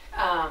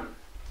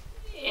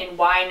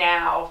why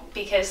now,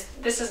 because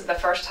this isn't the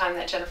first time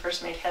that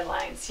Jennifer's made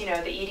headlines.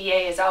 The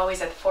EDA is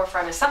always at the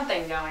forefront of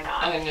something going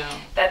on. I know.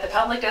 That the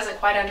public doesn't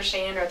quite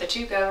understand, or the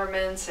two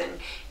governments, and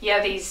you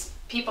have these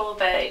people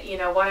that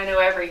want to know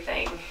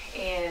everything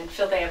and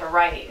feel they have a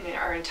right and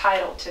are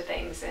entitled to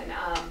things, and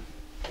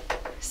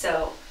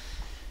so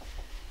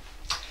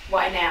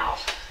why now?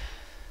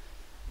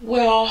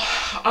 Well,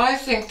 I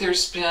think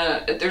there's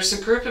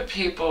a group of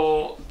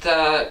people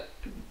that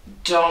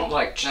don't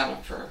like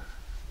Jennifer.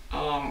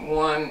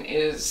 One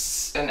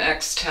is an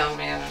ex-town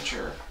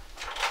manager,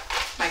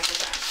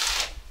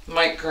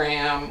 Mike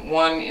Graham.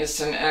 One is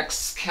an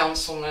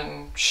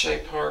ex-councilman, Shay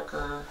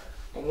Parker.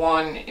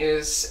 One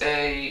is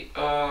a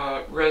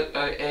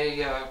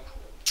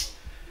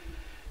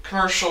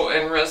commercial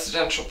and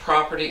residential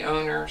property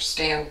owner,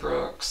 Stan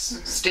Brooks.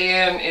 Mm-hmm.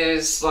 Stan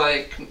is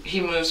like, he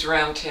moves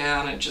around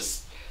town and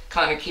just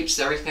kind of keeps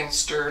everything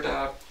stirred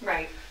up.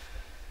 Right.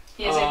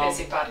 He is a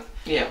busybody.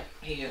 Yeah,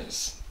 he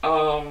is.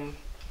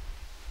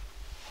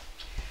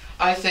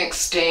 I think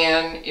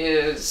Stan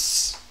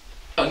is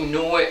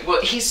annoyed.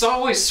 Well, he's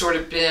always sort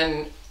of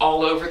been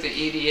all over the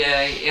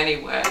EDA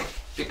anyway,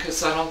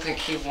 because I don't think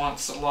he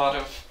wants a lot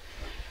of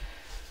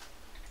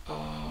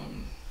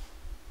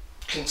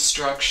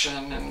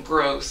construction and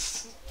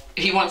growth.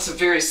 He wants a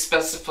very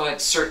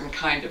specified certain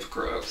kind of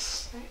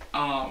growth.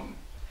 I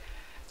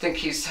think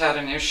he's had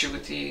an issue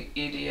with the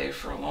EDA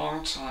for a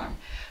long time.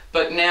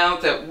 But now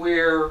that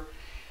we're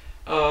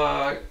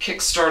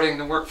kickstarting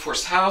the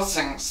workforce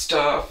housing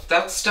stuff,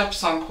 that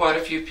steps on quite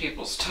a few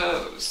people's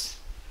toes.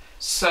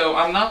 So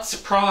I'm not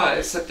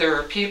surprised that there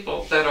are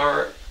people that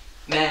are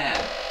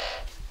mad.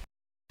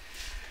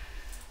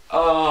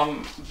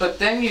 But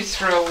then you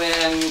throw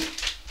in,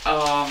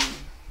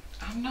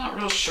 I'm not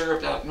real sure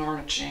about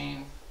Norma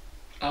Jean,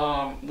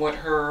 what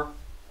her,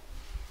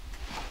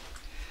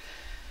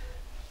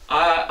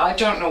 I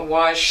don't know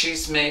why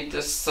she's made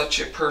this such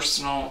a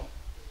personal.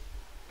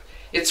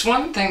 It's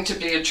one thing to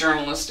be a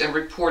journalist and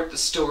report the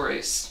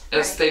stories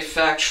as they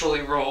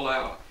factually roll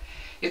out.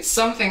 It's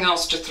something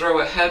else to throw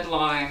a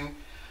headline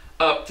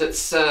up that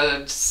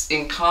says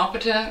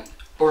incompetent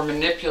or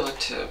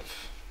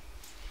manipulative.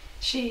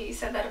 She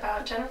said that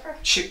about Jennifer?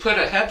 She put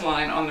a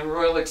headline on the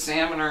Royal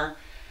Examiner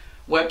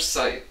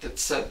website that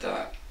said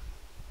that.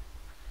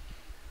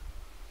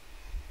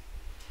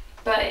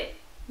 But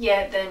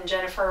yet then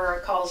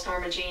Jennifer calls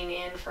Norma Jean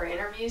in for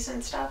interviews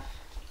and stuff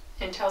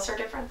and tells her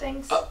different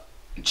things?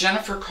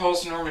 Jennifer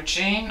calls Norma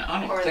Jean?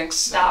 I don't think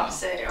so. Or the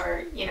opposite,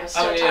 or,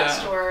 still talks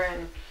to her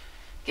and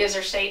gives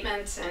her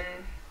statements and...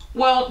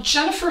 Well,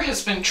 Jennifer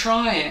has been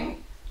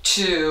trying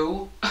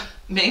to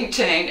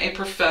maintain a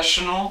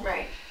professional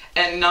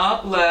and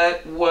not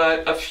let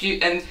what a few...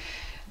 And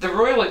the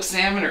Royal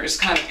Examiner is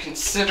kind of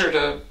considered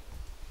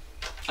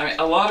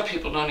a lot of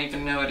people don't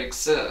even know it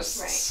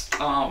exists,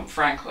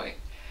 frankly.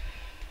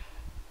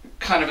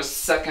 Kind of a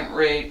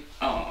second-rate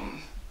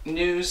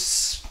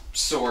news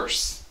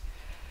source.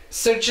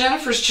 So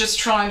Jennifer's just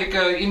trying to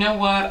go, you know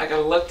what, I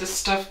gotta let this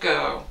stuff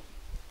go.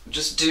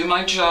 Just do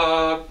my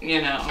job,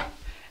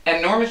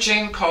 And Norma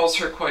Jean calls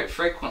her quite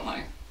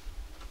frequently.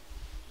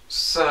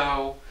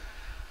 So,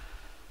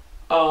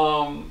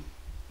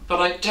 but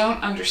I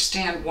don't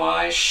understand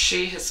why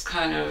she has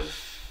kind of,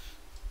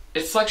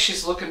 it's like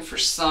she's looking for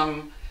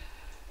some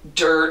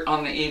dirt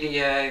on the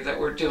EDA that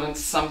we're doing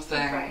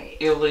something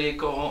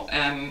illegal,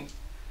 and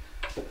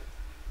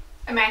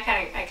I mean, I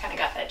kind of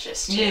got that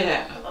gist too,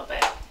 a little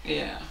bit.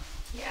 Yeah.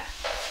 Yeah.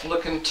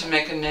 Looking to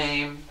make a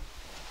name.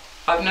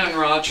 I've known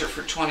Roger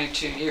for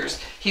 22 years.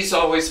 He's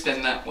always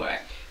been that way.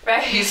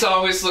 Right. He's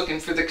always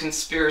looking for the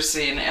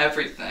conspiracy in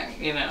everything,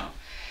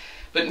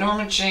 But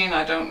Norma Jean,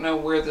 I don't know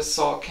where this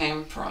all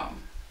came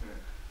from.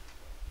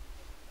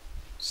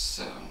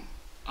 So,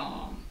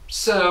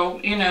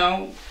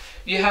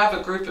 you have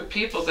a group of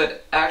people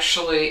that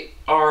actually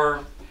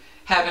have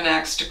an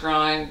axe to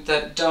grind,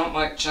 that don't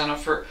like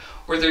Jennifer,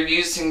 or they're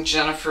using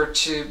Jennifer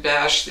to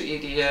bash the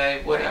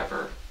EDA,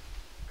 whatever.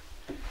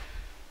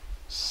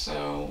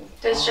 So.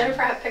 Does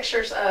Jennifer have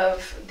pictures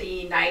of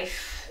the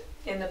knife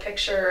in the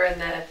picture and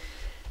the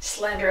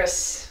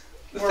slanderous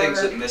word?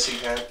 Things that Missy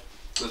had?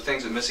 The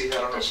things that Missy had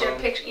on her phone?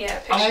 Pictures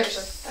I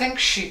think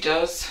she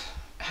does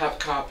have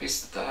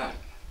copies of that.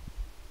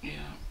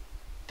 Yeah.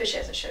 But she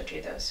hasn't showed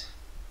you those.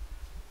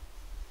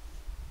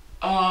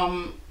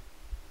 I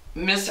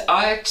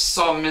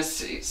saw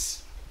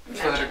Missy's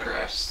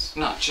photographs,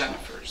 not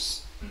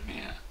Jennifer's. Mm-hmm.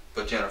 Yeah.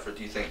 But Jennifer,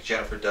 do you think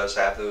Jennifer does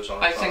have those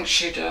on her I phone? think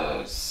she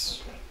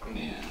does.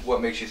 Yeah.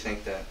 What makes you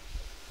think that?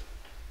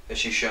 Has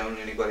she shown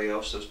anybody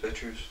else those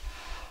pictures?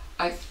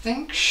 I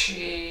think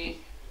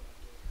she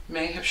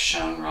may have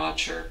shown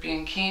Roger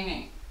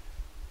Bianchini.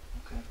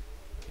 Okay.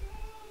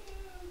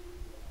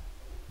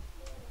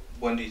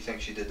 When do you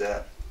think she did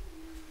that?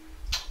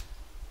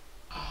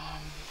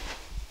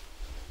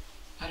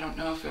 I don't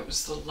know if it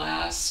was the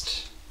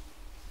last...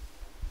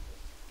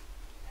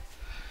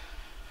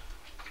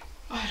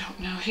 I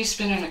don't know. He's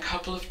been in a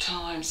couple of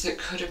times. It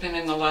could have been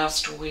in the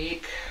last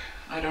week.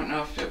 I don't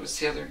know if it was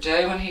the other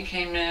day when he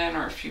came in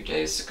or a few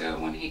days ago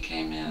when he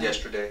came in.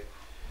 Yesterday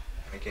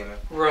when he came in?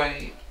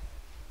 Right.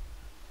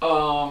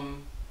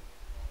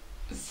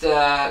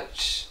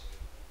 That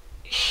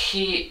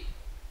he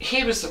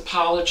was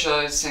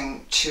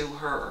apologizing to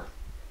her.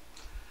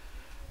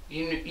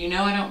 You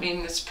know, I don't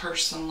mean this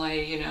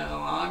personally, you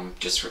know, I'm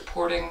just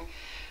reporting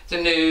the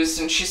news.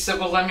 And she said,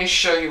 well, let me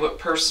show you what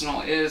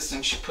personal is.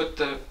 And she put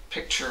the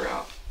picture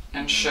up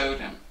and showed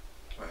him.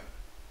 Right.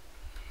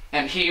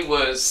 And he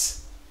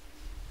was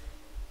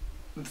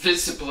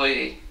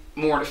visibly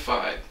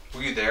mortified.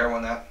 Were you there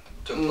when that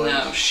took place?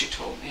 No, she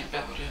told me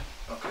about it.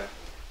 Okay.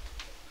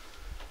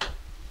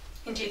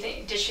 And do you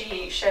think, did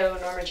she show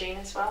Norma Jean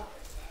as well?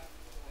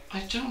 I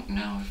don't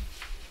know.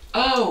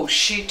 Oh,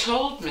 she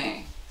told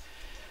me.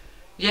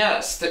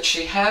 Yes, that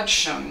she had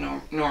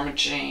shown Norma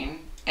Jean,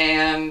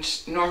 and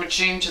Norma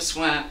Jean just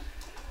went,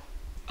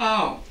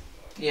 oh,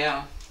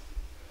 yeah.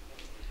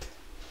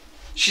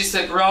 She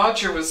said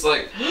Roger was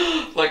like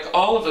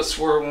all of us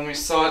were when we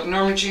saw it.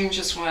 Norma Jean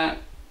just went,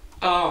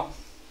 oh.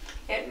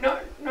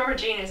 Yeah, Norma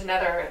Jean is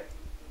another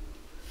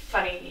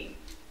funny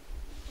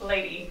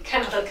lady,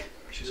 kind of like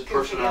she's a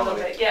personality. A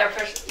little bit. Yeah,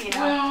 you know.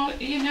 Well,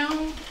 you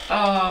know,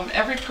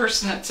 every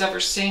person that's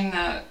ever seen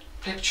that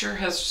picture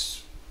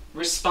has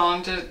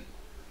responded,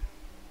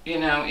 you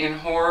know, in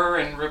horror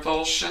and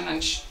revulsion,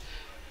 and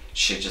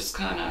she just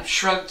kind of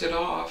shrugged it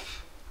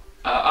off.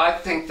 I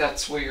think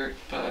that's weird,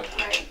 but...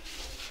 Right.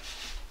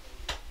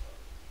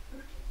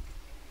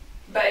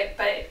 But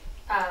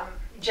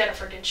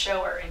Jennifer did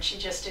show her, and she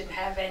just didn't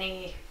have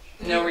any...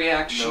 No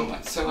reaction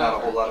whatsoever. Not a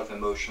whole lot of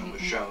emotion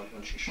was shown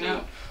when she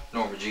showed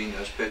Norma Jean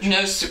those pictures.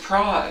 No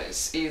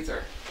surprise,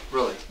 either.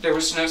 Really? There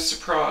was no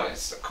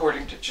surprise,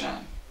 according to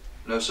Jen.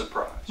 No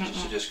surprise.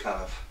 She just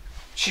kind of...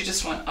 She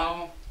just went,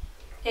 oh.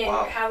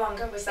 And how long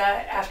ago was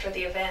that after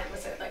the event?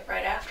 Was it like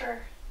right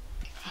after?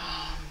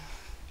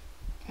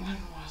 When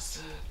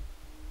was it?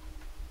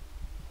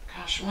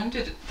 Gosh, when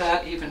did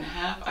that even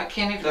happen? I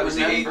can't even remember.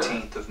 That was the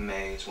 18th of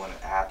May is when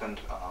it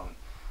happened,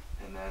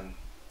 and then...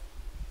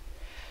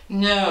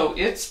 No,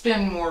 it's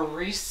been more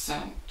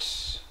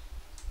recent.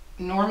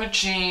 Norma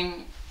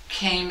Jean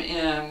came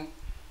in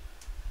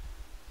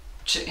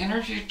to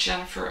interview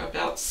Jennifer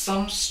about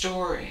some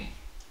story.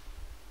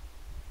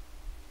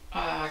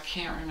 I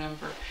can't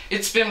remember.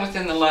 It's been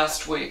within the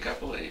last week, I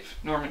believe.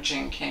 Norma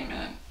Jean came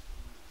in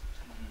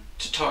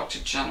to talk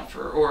to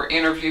Jennifer or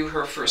interview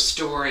her for a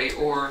story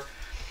or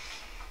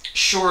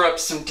shore up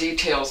some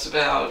details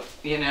about,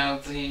 you know,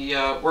 the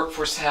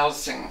workforce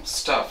housing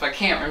stuff. I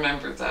can't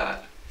remember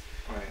that.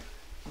 Right.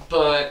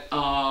 But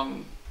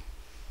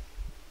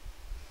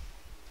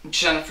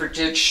Jennifer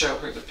did show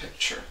her the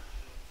picture,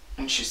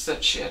 and she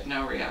said she had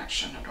no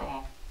reaction at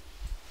all.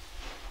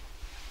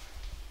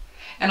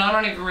 And I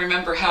don't even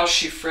remember how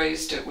she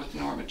phrased it with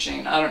Norma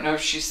Jean. I don't know if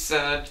she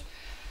said,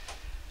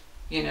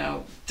 you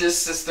know,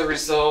 this is the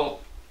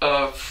result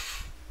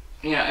of,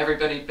 you know,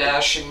 everybody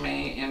bashing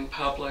me in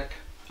public.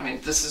 I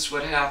mean, this is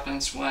what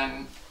happens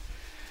when,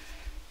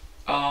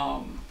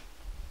 and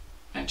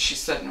she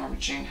said Norma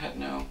Jean had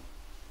no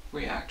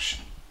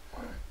reaction.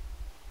 Right.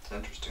 It's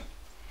interesting.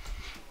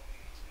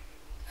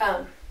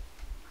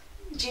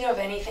 Do you know of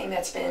anything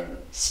that's been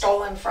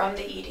stolen from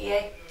the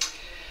EDA?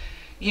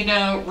 You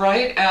know,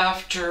 right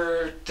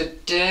after the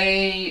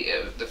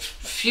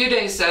few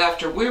days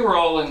after, we were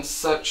all in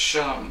such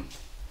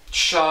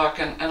shock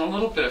and a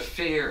little bit of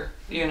fear,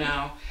 you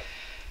know.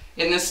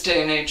 In this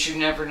day and age, you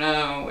never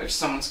know if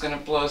someone's going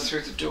to blow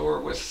through the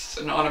door with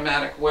an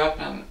automatic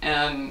weapon.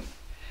 And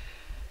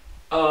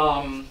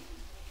I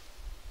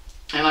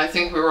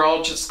think we were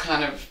all just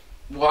kind of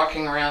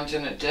walking around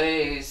in a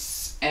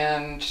daze.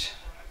 And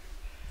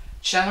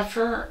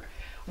Jennifer...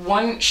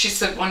 she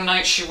said one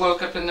night she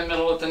woke up in the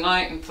middle of the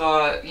night and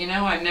thought, you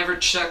know, I never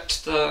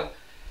checked the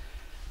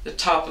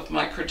top of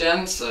my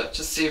credenza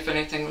to see if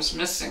anything was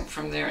missing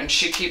from there. And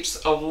she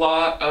keeps a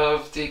lot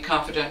of the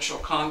confidential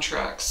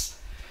contracts.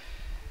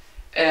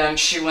 And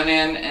she went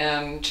in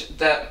and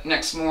that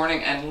next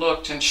morning and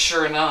looked, and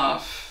sure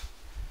enough,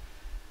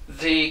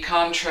 the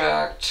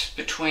contract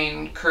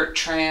between Kurt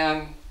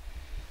Tran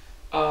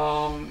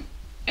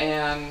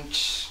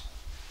and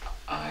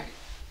I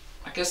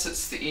guess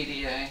it's the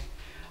EDA,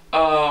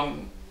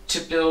 to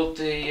build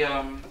the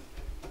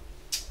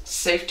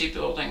safety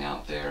building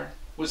out there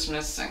was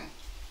missing.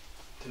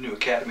 The new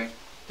academy?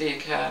 The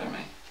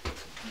academy.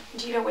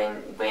 Do you know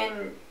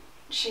when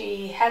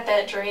she had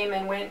that dream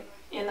and went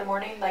in the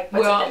morning? Like,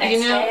 was it the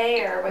next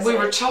day, or was we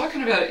were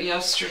talking about it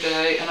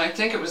yesterday, and I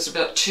think it was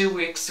about 2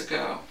 weeks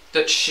ago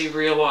that she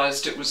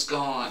realized it was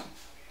gone.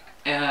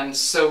 And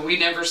so we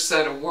never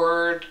said a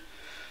word.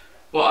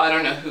 Well, I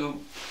don't know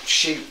who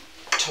she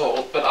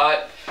told, but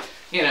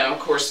of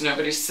course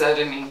nobody said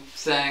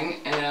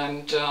anything.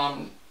 And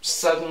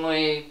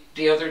suddenly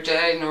the other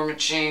day, Norma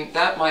Jean,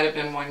 that might have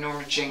been why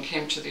Norma Jean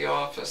came to the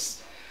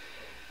office.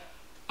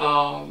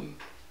 No,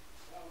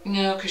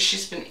 because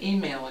she's been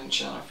emailing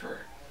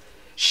Jennifer.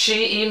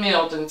 She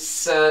emailed and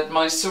said,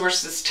 my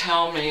sources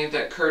tell me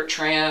that Kurt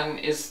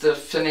Tran is the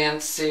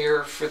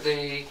financier for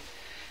the,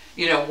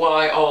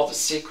 why all the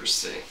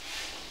secrecy.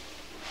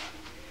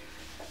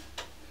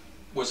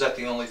 Was that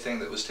the only thing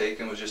that was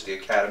taken, was just the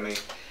academy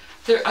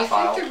I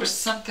file? think there was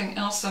something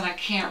else and I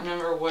can't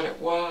remember what it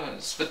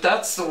was, but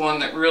that's the one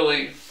that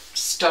really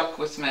stuck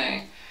with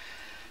me,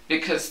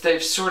 because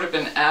they've sort of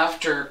been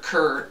after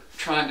Kurt,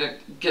 trying to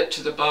get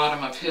to the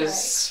bottom of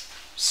his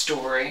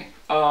story.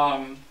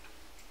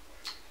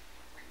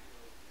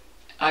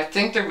 I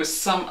think there was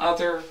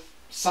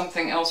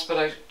something else, but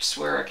I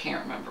swear I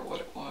can't remember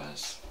what it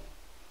was.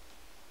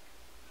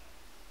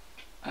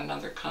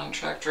 Another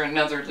contract or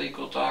another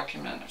legal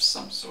document of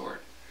some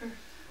sort.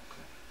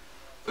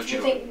 But do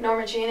you think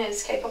Norma Jean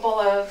is capable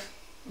of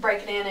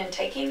breaking in and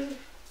taking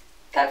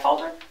that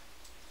folder?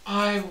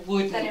 I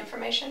wouldn't. That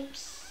information?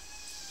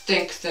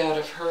 Think that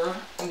of her.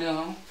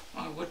 No,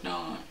 I would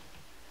not.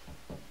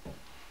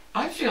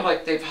 I feel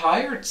like they've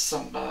hired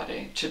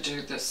somebody to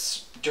do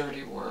this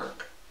dirty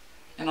work,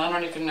 and I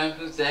don't even know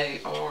who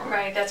they are.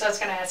 Right, that's what I was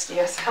going to ask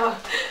you. So.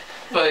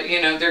 But,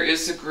 there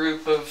is a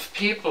group of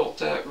people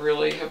that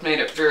really have made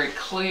it very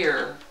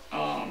clear,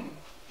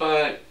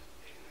 but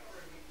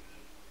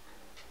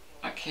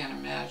I can't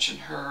imagine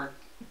her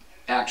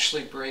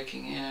actually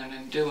breaking in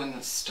and doing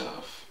this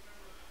stuff.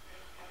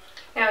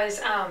 Now,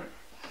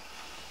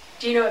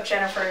 do you know if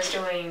Jennifer is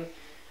doing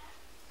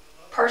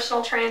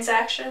personal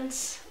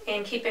transactions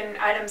and keeping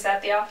items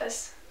at the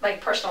office? Like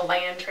personal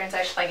land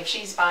transactions, like if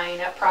she's buying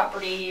up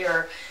property,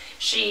 or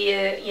she,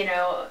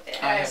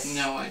 I have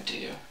no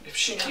idea if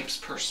she keeps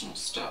personal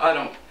stuff. I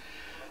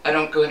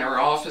don't go in her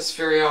office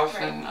very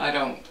often. Right. I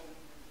don't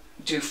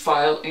do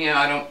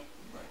I don't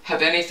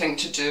have anything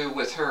to do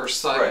with her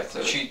side of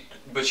the...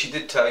 But she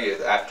did tell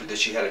you after that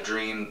she had a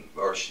dream,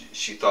 or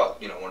she thought,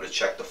 wanted to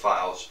check the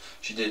files.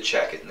 She did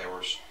check it, and there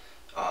was...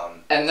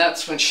 and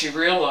that's when she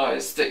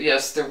realized that,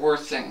 yes, there were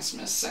things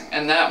missing.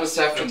 And that was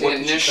after the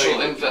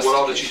initial investigation. What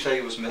all did she tell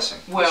you was missing,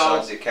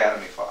 besides the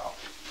academy file?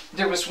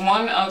 There was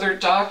one other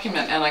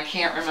document, and I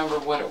can't remember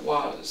what it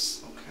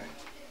was. Okay.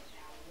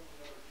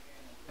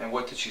 And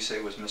what did she say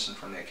was missing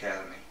from the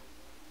academy?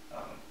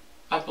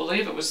 I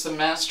believe it was the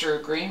master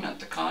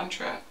agreement, the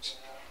contract.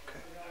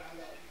 Okay.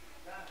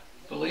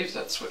 I believe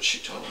that's what she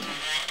told me.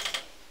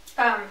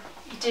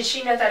 Did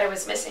she know that it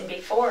was missing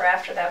before or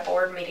after that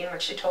board meeting when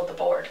she told the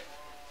board?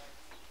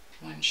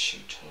 When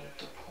she told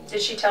the board.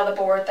 Did she tell the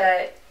board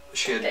that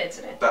the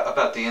incident?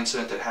 About the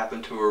incident that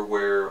happened to her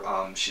where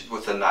she,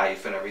 with the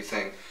knife and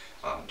everything,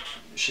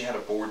 she had a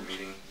board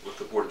meeting with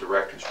the board of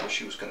directors where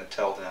she was going to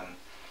tell them.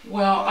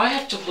 Well, I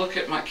have to look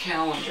at my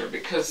calendar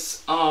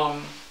because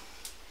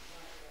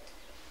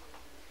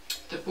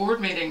the board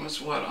meeting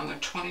was on the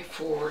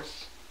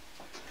 24th.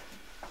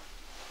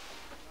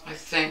 I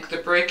think the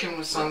break-in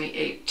was on the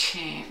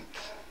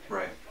 18th.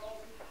 Right.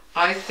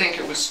 I think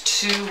it was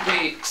 2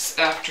 weeks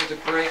after the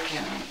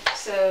break-in.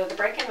 So the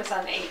break-in was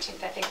on the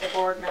 18th. I think the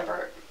board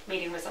member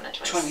meeting was on the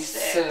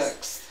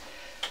 26th.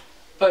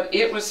 But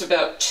it was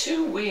about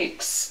 2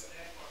 weeks.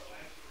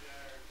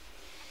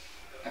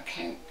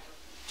 Okay.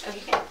 Oh,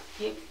 you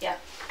can. Yeah.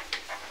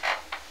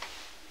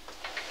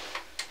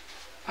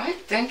 I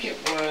think it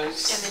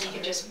was... And then you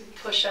can just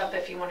push up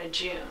if you wanted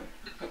June.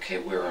 Okay,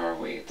 where are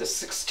we? The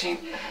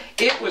 16th.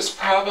 It was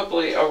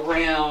probably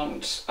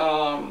around...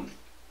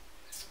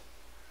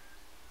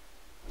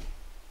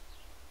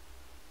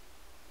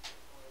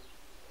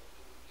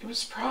 it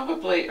was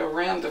probably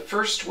around the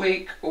first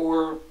week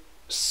or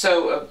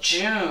so of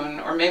June,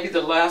 or maybe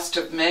the last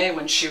of May,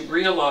 when she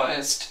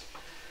realized...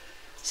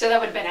 So that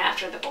would have been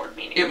after the board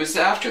meeting. It was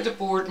after the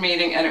board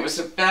meeting, and it was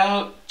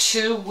about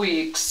 2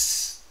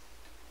 weeks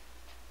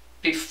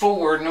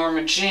before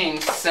Norma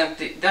Jean sent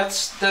the...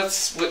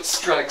 That's what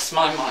strikes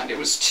my mind. It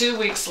was 2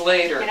 weeks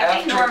later. And I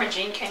think Norma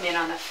Jean came in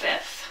on the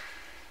 5th.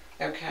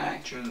 Okay.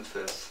 June the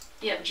 5th.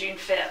 Yep, June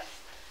 5th.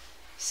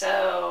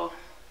 So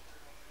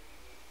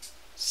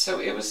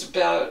it was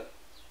about...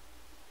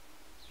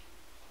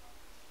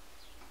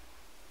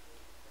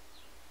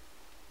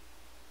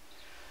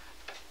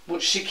 Well,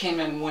 she came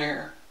in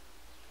where?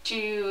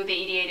 To the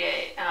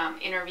EDA to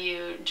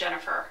interview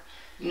Jennifer.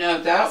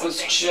 No, that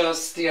was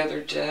just the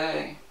other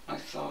day, I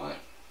thought.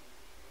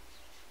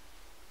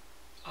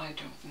 I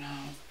don't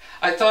know.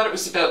 I thought it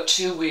was about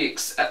 2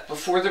 weeks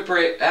before the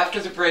break, after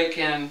the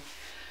break-in.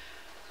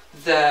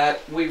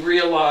 that we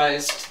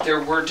realized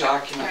there were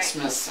documents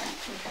missing.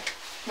 Okay.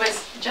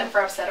 Was Jennifer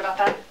upset about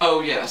that?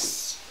 Oh,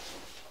 yes.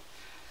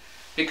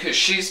 Because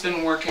she's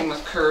been working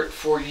with Kurt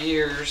for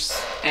years,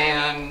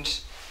 and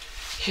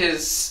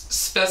his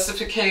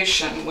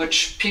specification,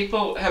 which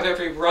people have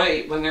every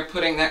right when they're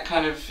putting that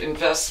kind of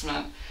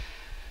investment,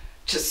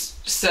 to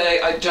say,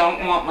 I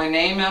don't want my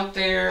name out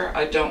there,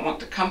 I don't want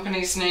the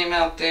company's name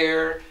out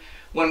there.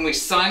 When we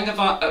sign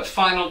the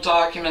final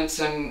documents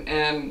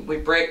and we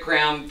break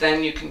ground,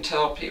 then you can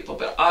tell people.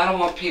 But I don't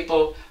want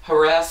people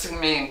harassing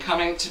me and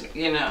coming to,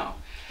 you know.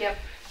 Yep.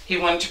 He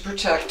wanted to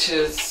protect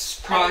his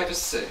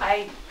privacy.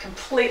 I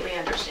completely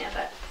understand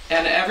that.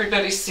 And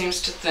everybody seems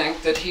to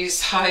think that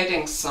he's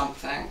hiding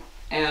something,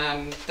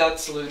 and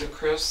that's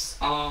ludicrous.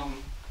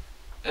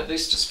 At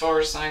least as far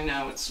as I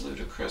know, it's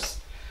ludicrous.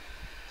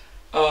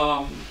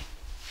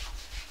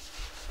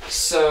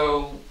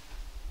 So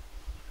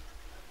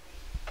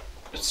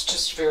it's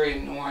just very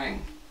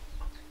annoying.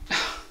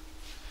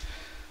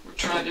 We're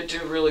trying to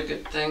do really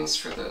good things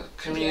for the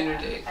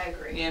community. Yeah, I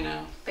agree. You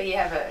know. But you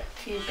have a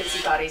few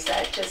busybodies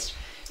that just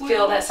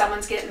feel that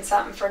someone's getting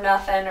something for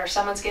nothing, or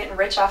someone's getting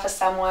rich off of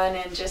someone,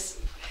 and just...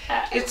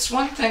 It's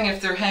one thing if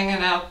they're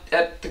hanging out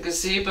at the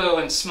gazebo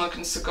and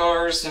smoking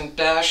cigars and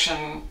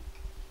bashing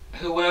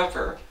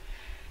whoever.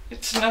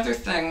 It's another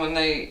thing when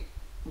they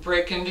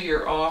break into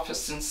your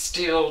office and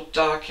steal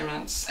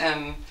documents,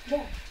 and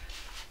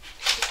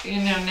you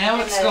know, now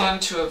and it's gone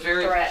to a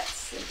very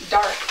threats,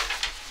 dark,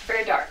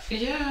 very dark.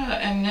 Yeah,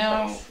 and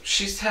now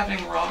she's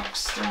having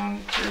rocks thrown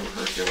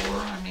through her door.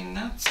 I mean,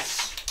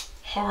 that's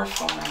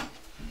horrifying.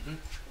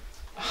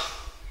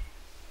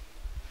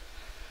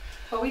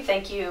 Well, we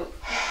thank you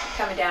for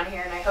coming down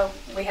here, and I hope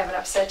we haven't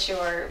upset you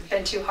or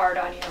been too hard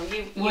on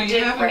you.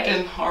 You haven't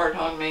been hard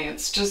on me.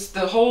 It's just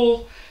the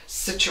whole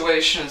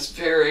situation is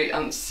very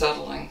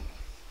unsettling.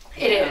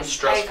 It is.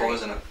 Stressful,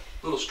 isn't it?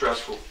 A little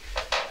stressful.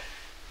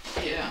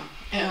 Yeah,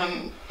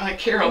 and I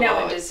care a lot. No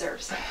one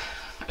deserves it.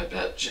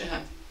 About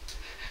Jen.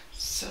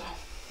 So.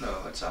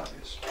 No, it's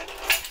obvious.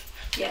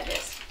 Yeah, it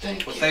is.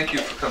 Thank you. Well, thank you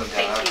for coming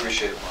down. I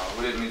appreciate it, Marla.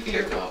 We didn't mean to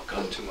take up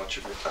too much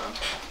of your time.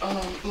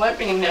 Let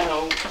me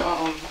know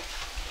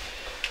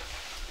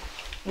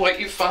what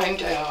you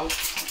find out,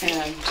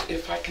 and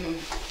if I can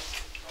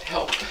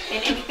help.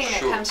 And anything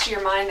that comes to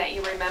your mind that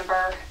you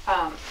remember,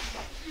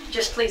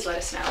 just please let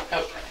us know.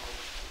 Okay.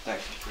 Thank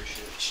you.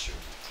 Appreciate it. Sure.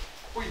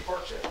 Where you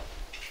parked at?